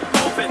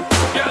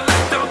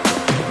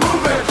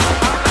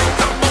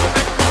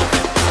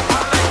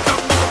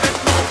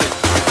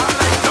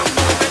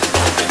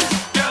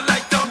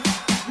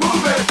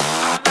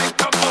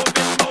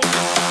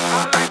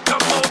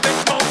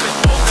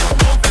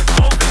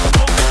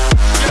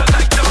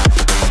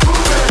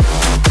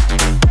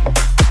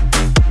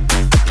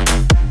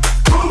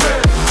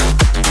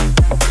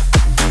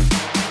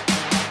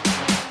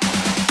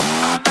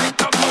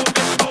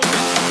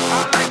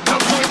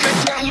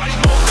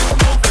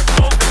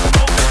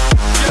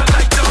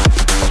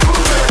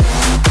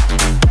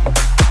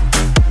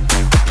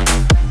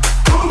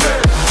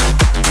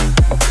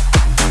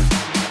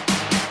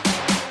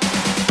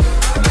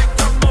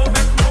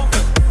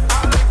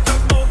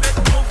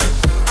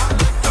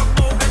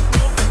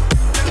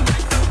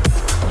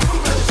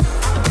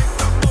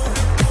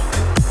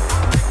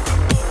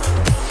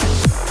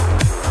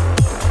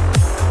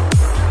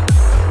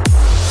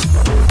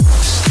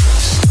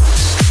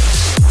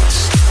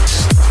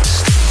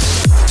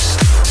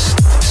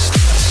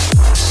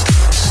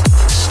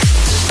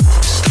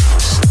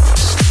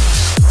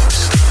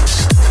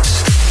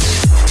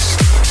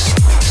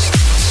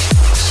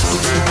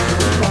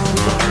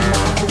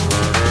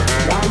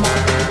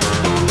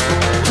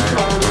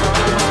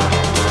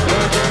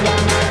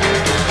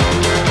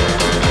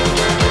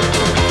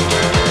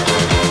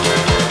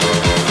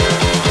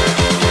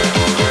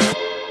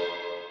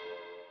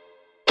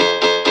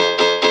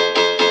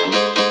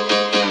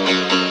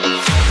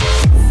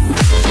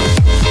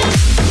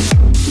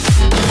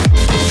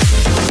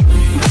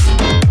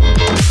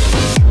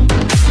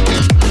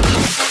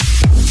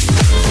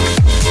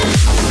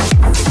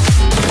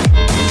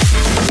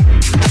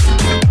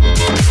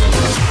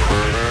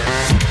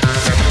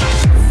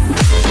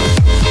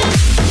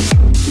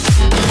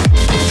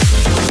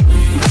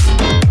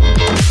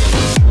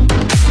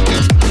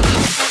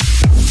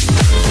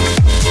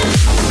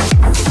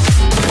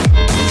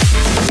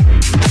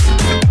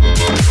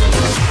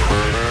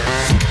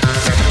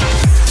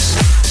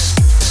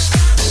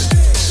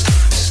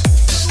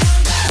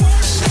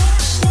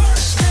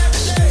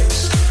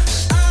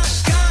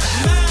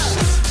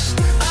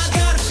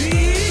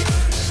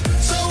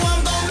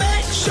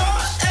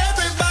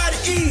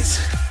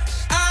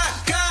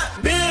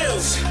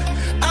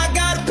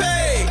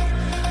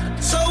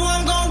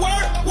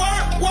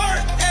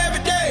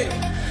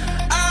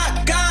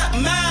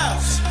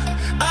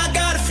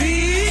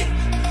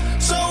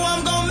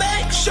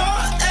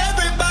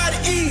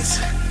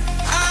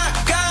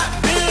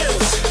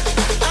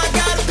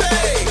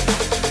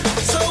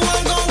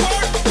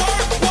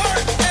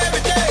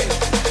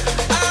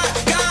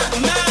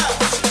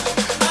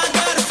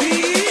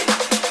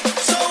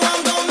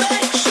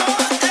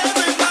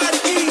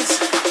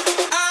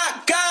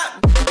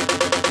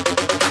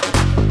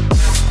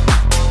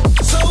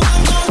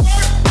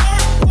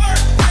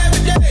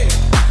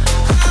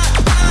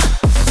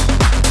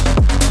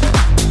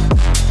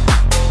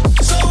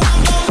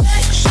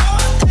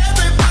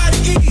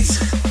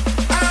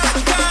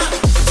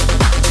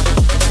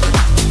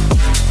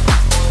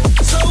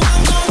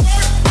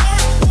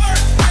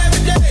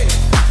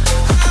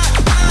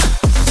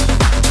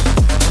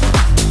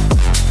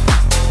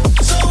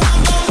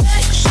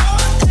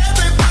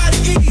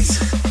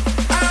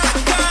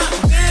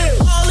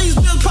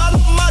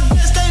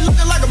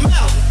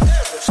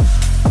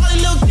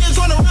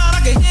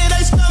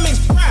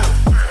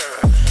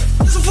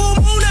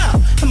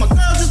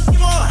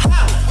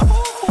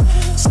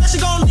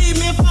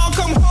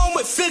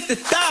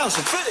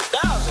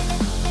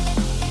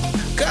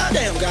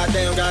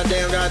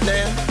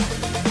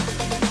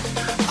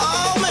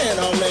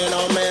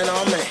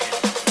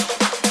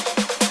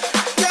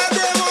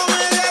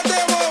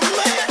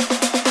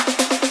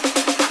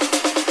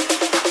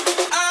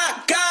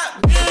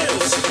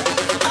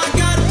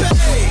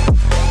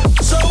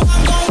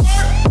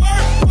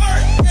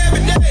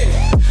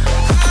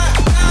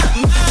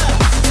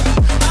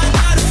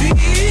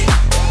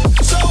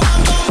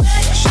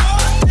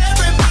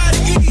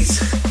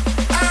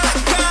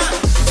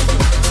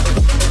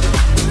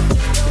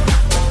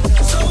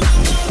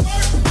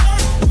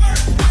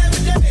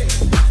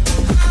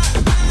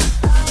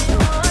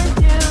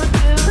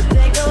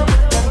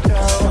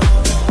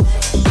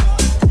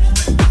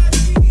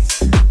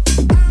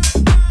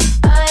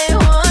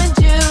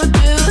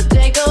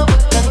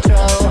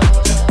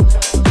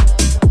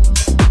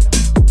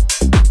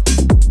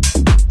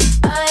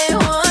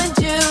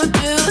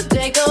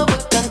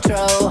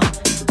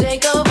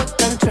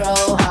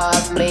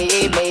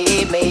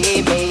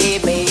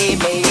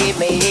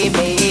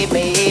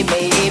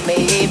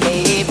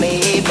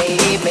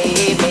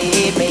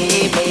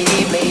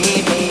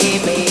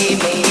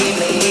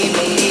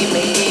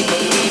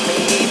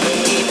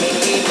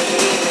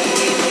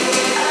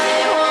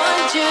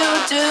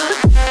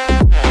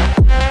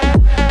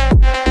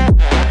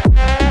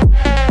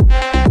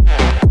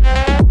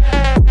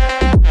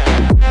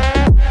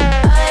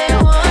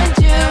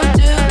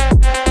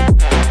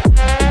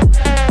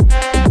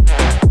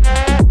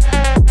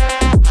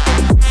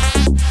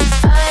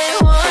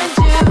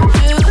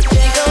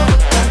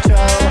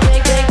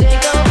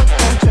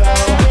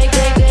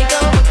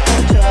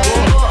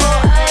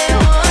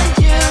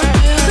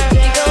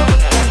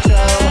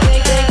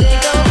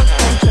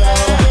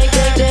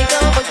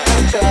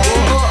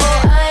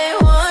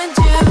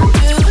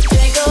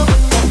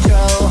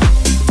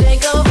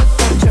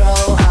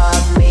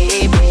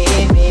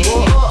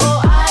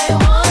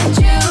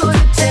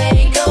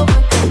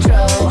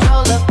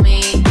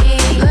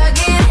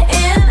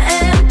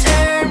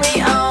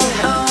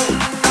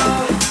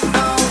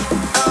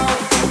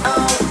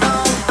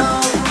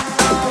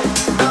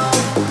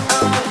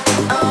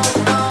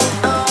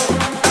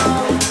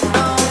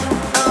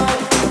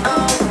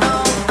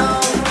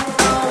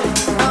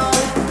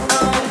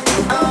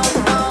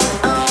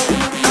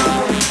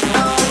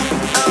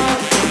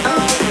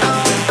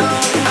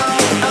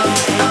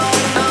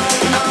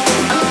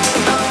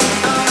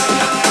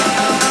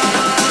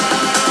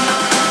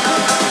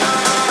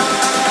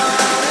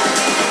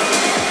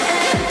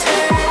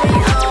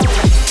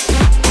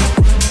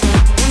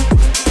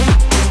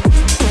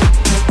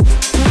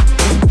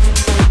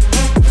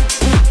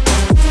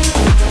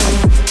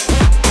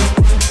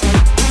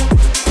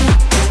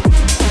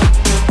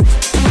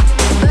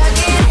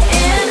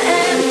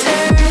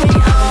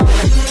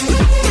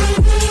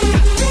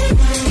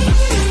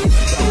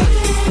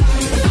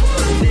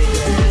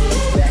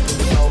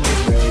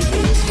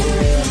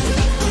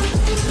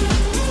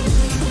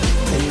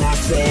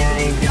say I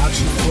ain't doubt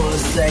you for a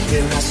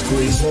second. I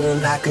squeeze it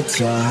and I can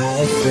tell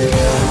how it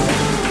feel.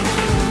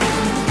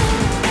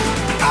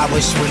 I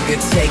wish we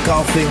could take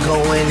off and go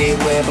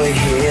anywhere but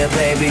here,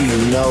 baby, you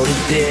know the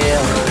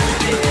deal.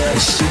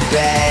 She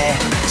bad,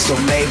 so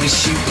maybe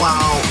she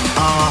won't,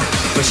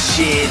 but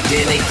shit,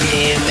 then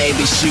again,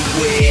 maybe she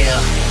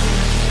will.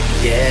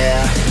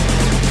 Yeah,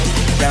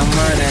 got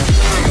money.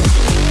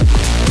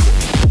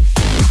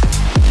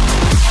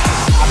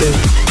 Pop it,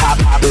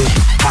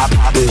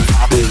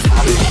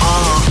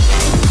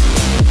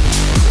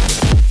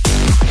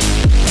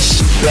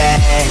 she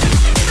bad,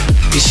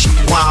 but she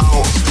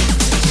won't.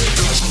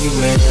 She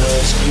will.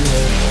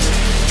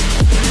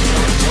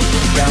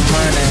 Got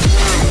money.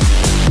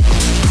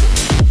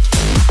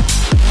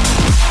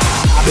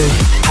 Pop it.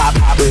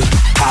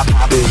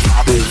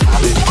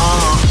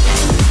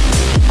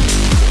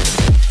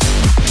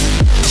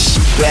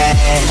 She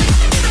bad,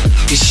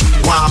 cause she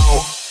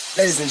won't.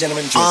 Ladies and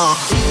gentlemen,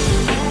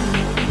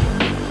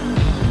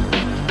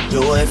 do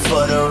it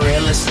for the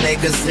realest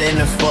niggas in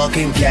the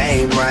fucking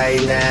game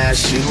right now.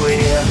 She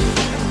will,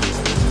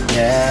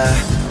 yeah.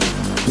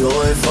 Do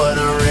it for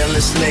the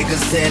realest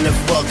niggas in the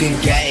fucking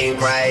game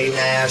right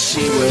now.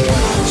 She will.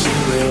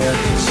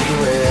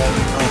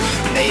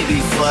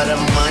 Maybe for the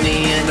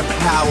money and the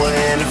power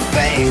and the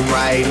fame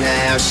right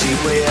now. She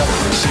will.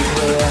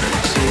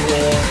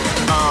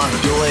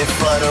 Do it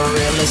for the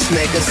realest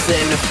niggas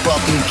in the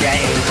fucking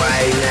game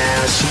right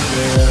now. She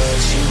will.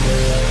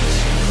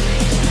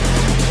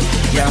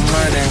 Got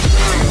money.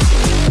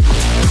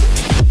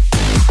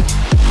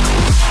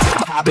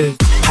 Pop it.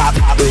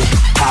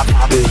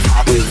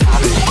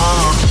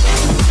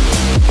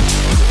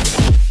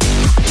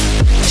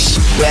 She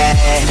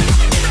bad,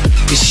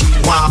 cause she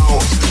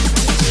won't.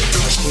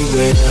 She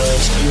will.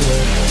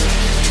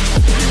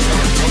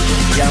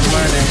 Got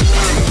money.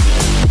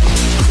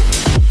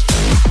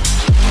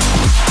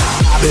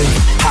 Pop it.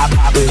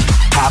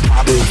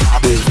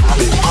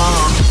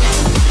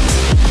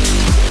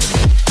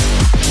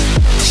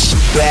 She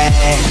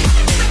bad,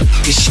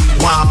 cause she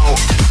won't.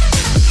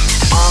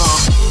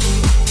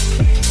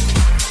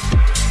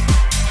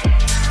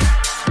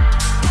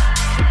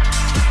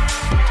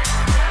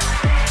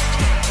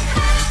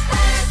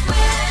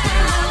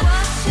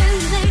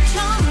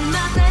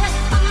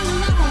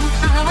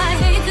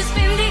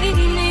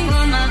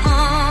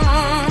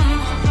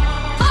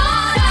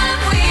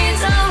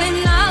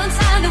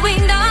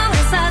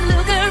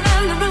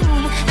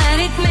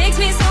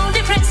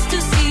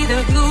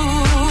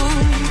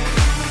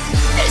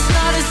 It's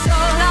not a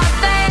soul.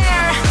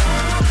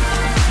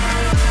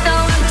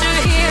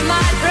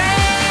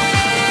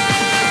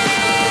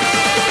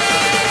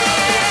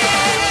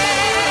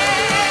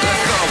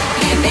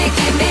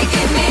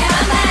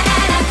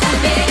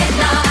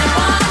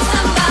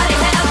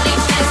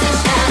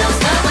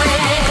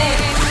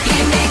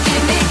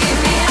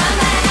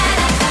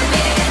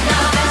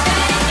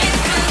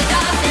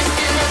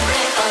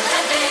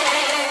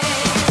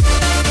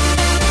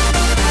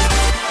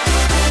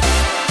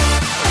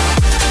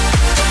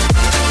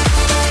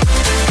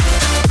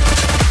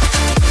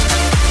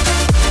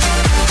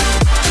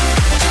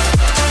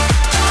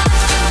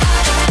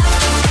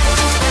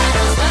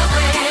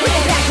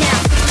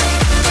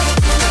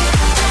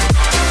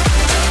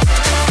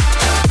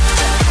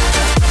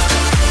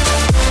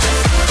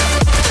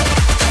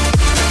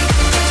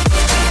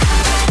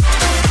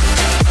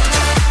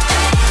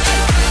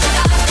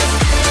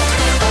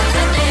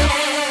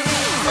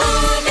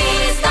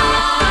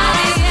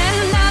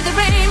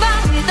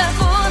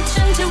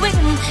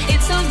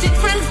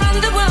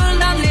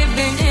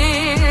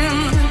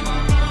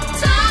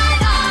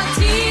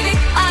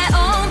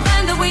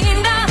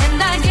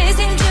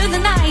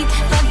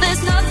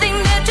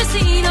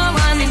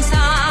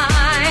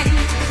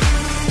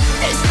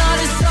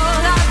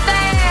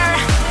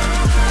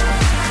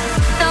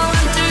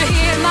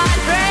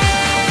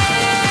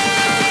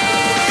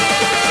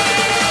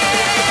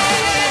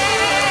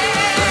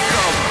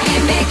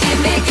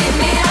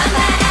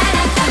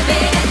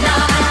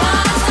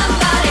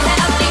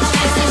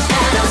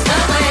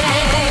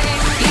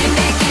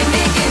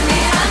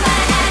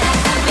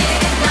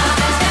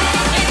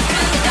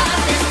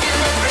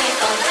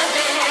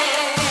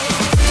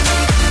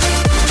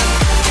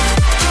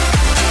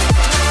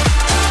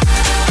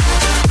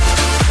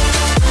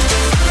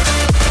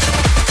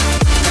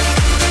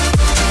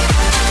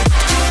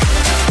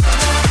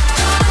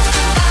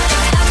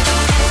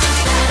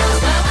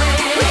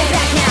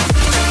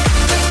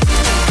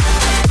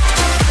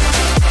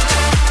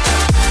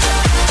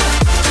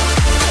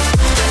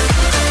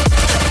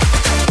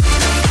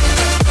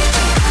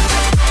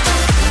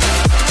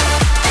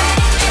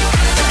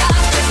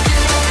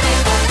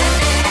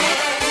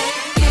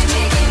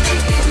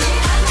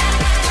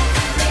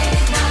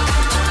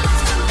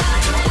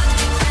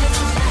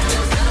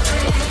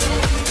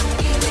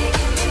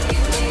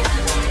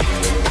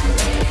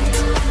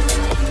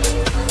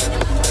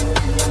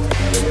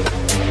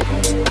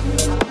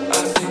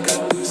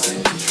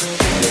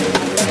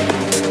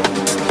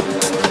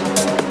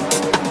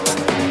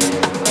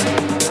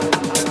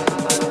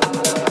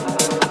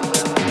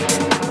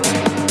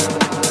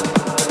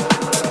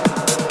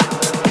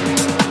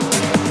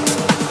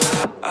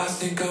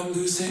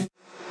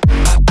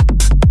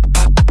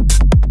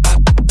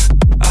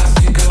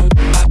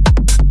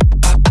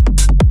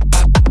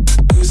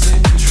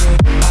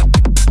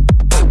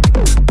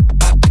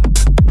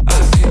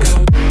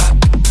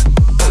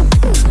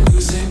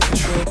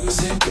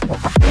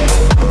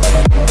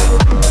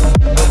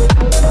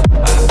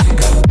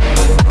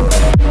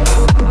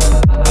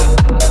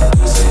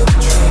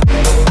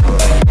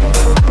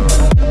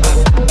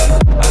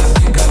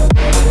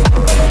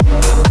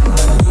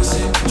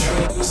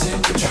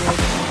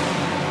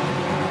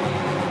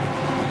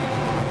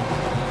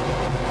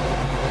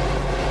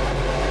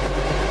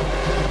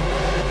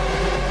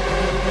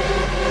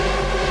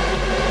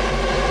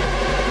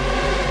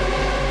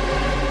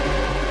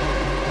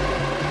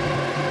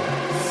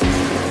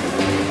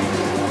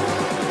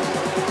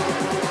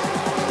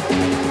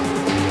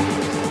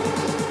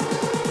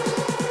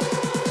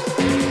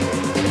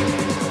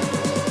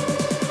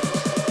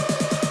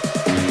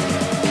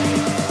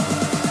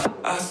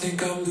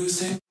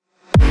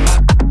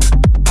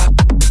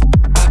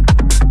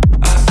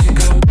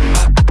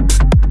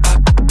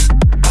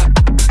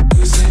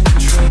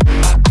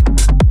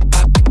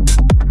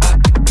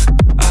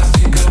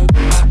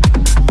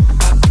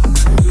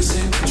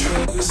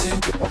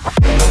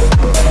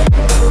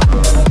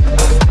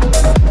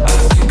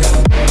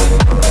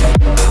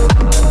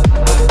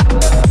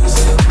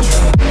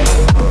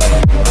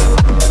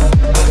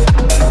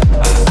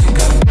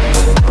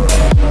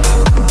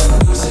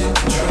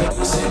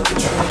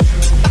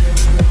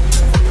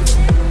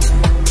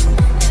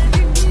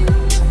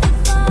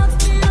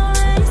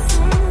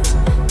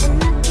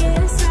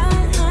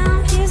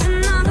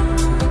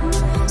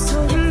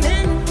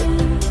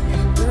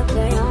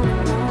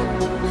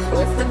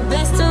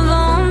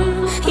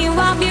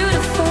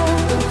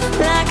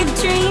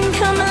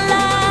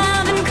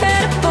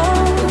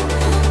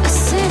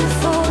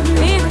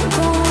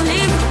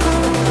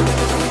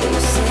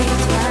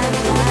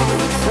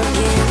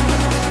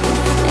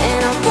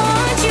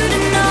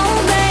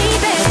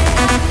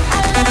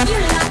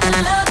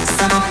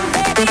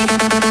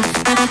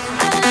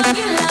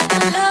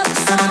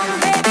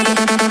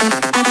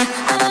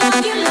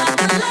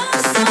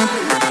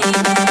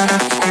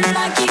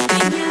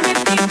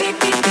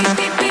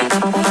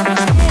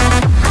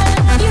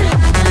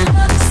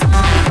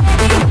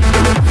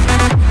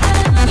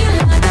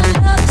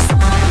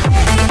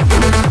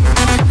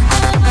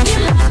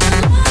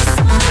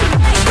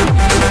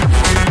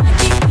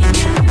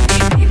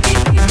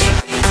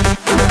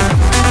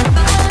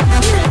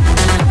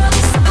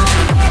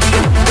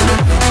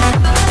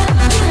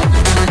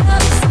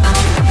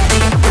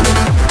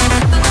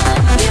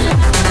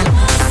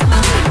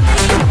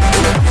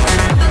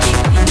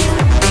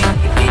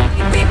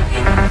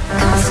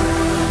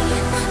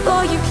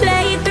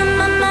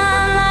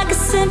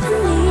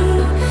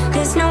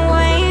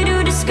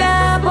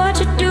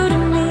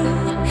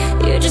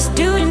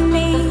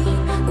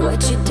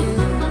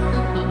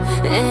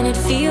 and it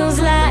feels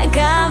like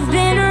I've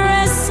been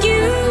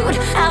rescued.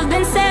 I've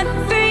been set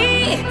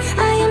free.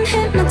 I am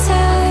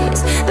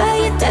hypnotized by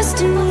your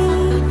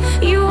destiny.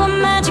 You are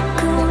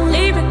magical,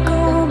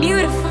 lyrical,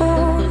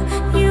 beautiful.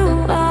 You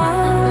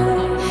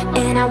are,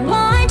 and I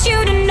want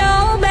you to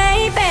know,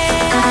 baby,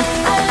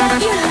 I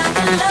love you like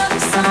a love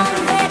song,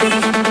 baby.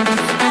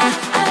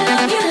 I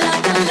love you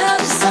like a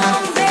love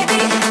song,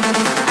 baby.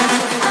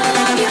 I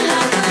love you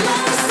like a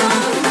love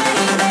song,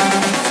 baby.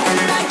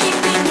 And I keep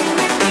beat, beat,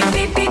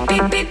 beat, beat,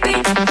 beat, beat,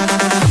 beat.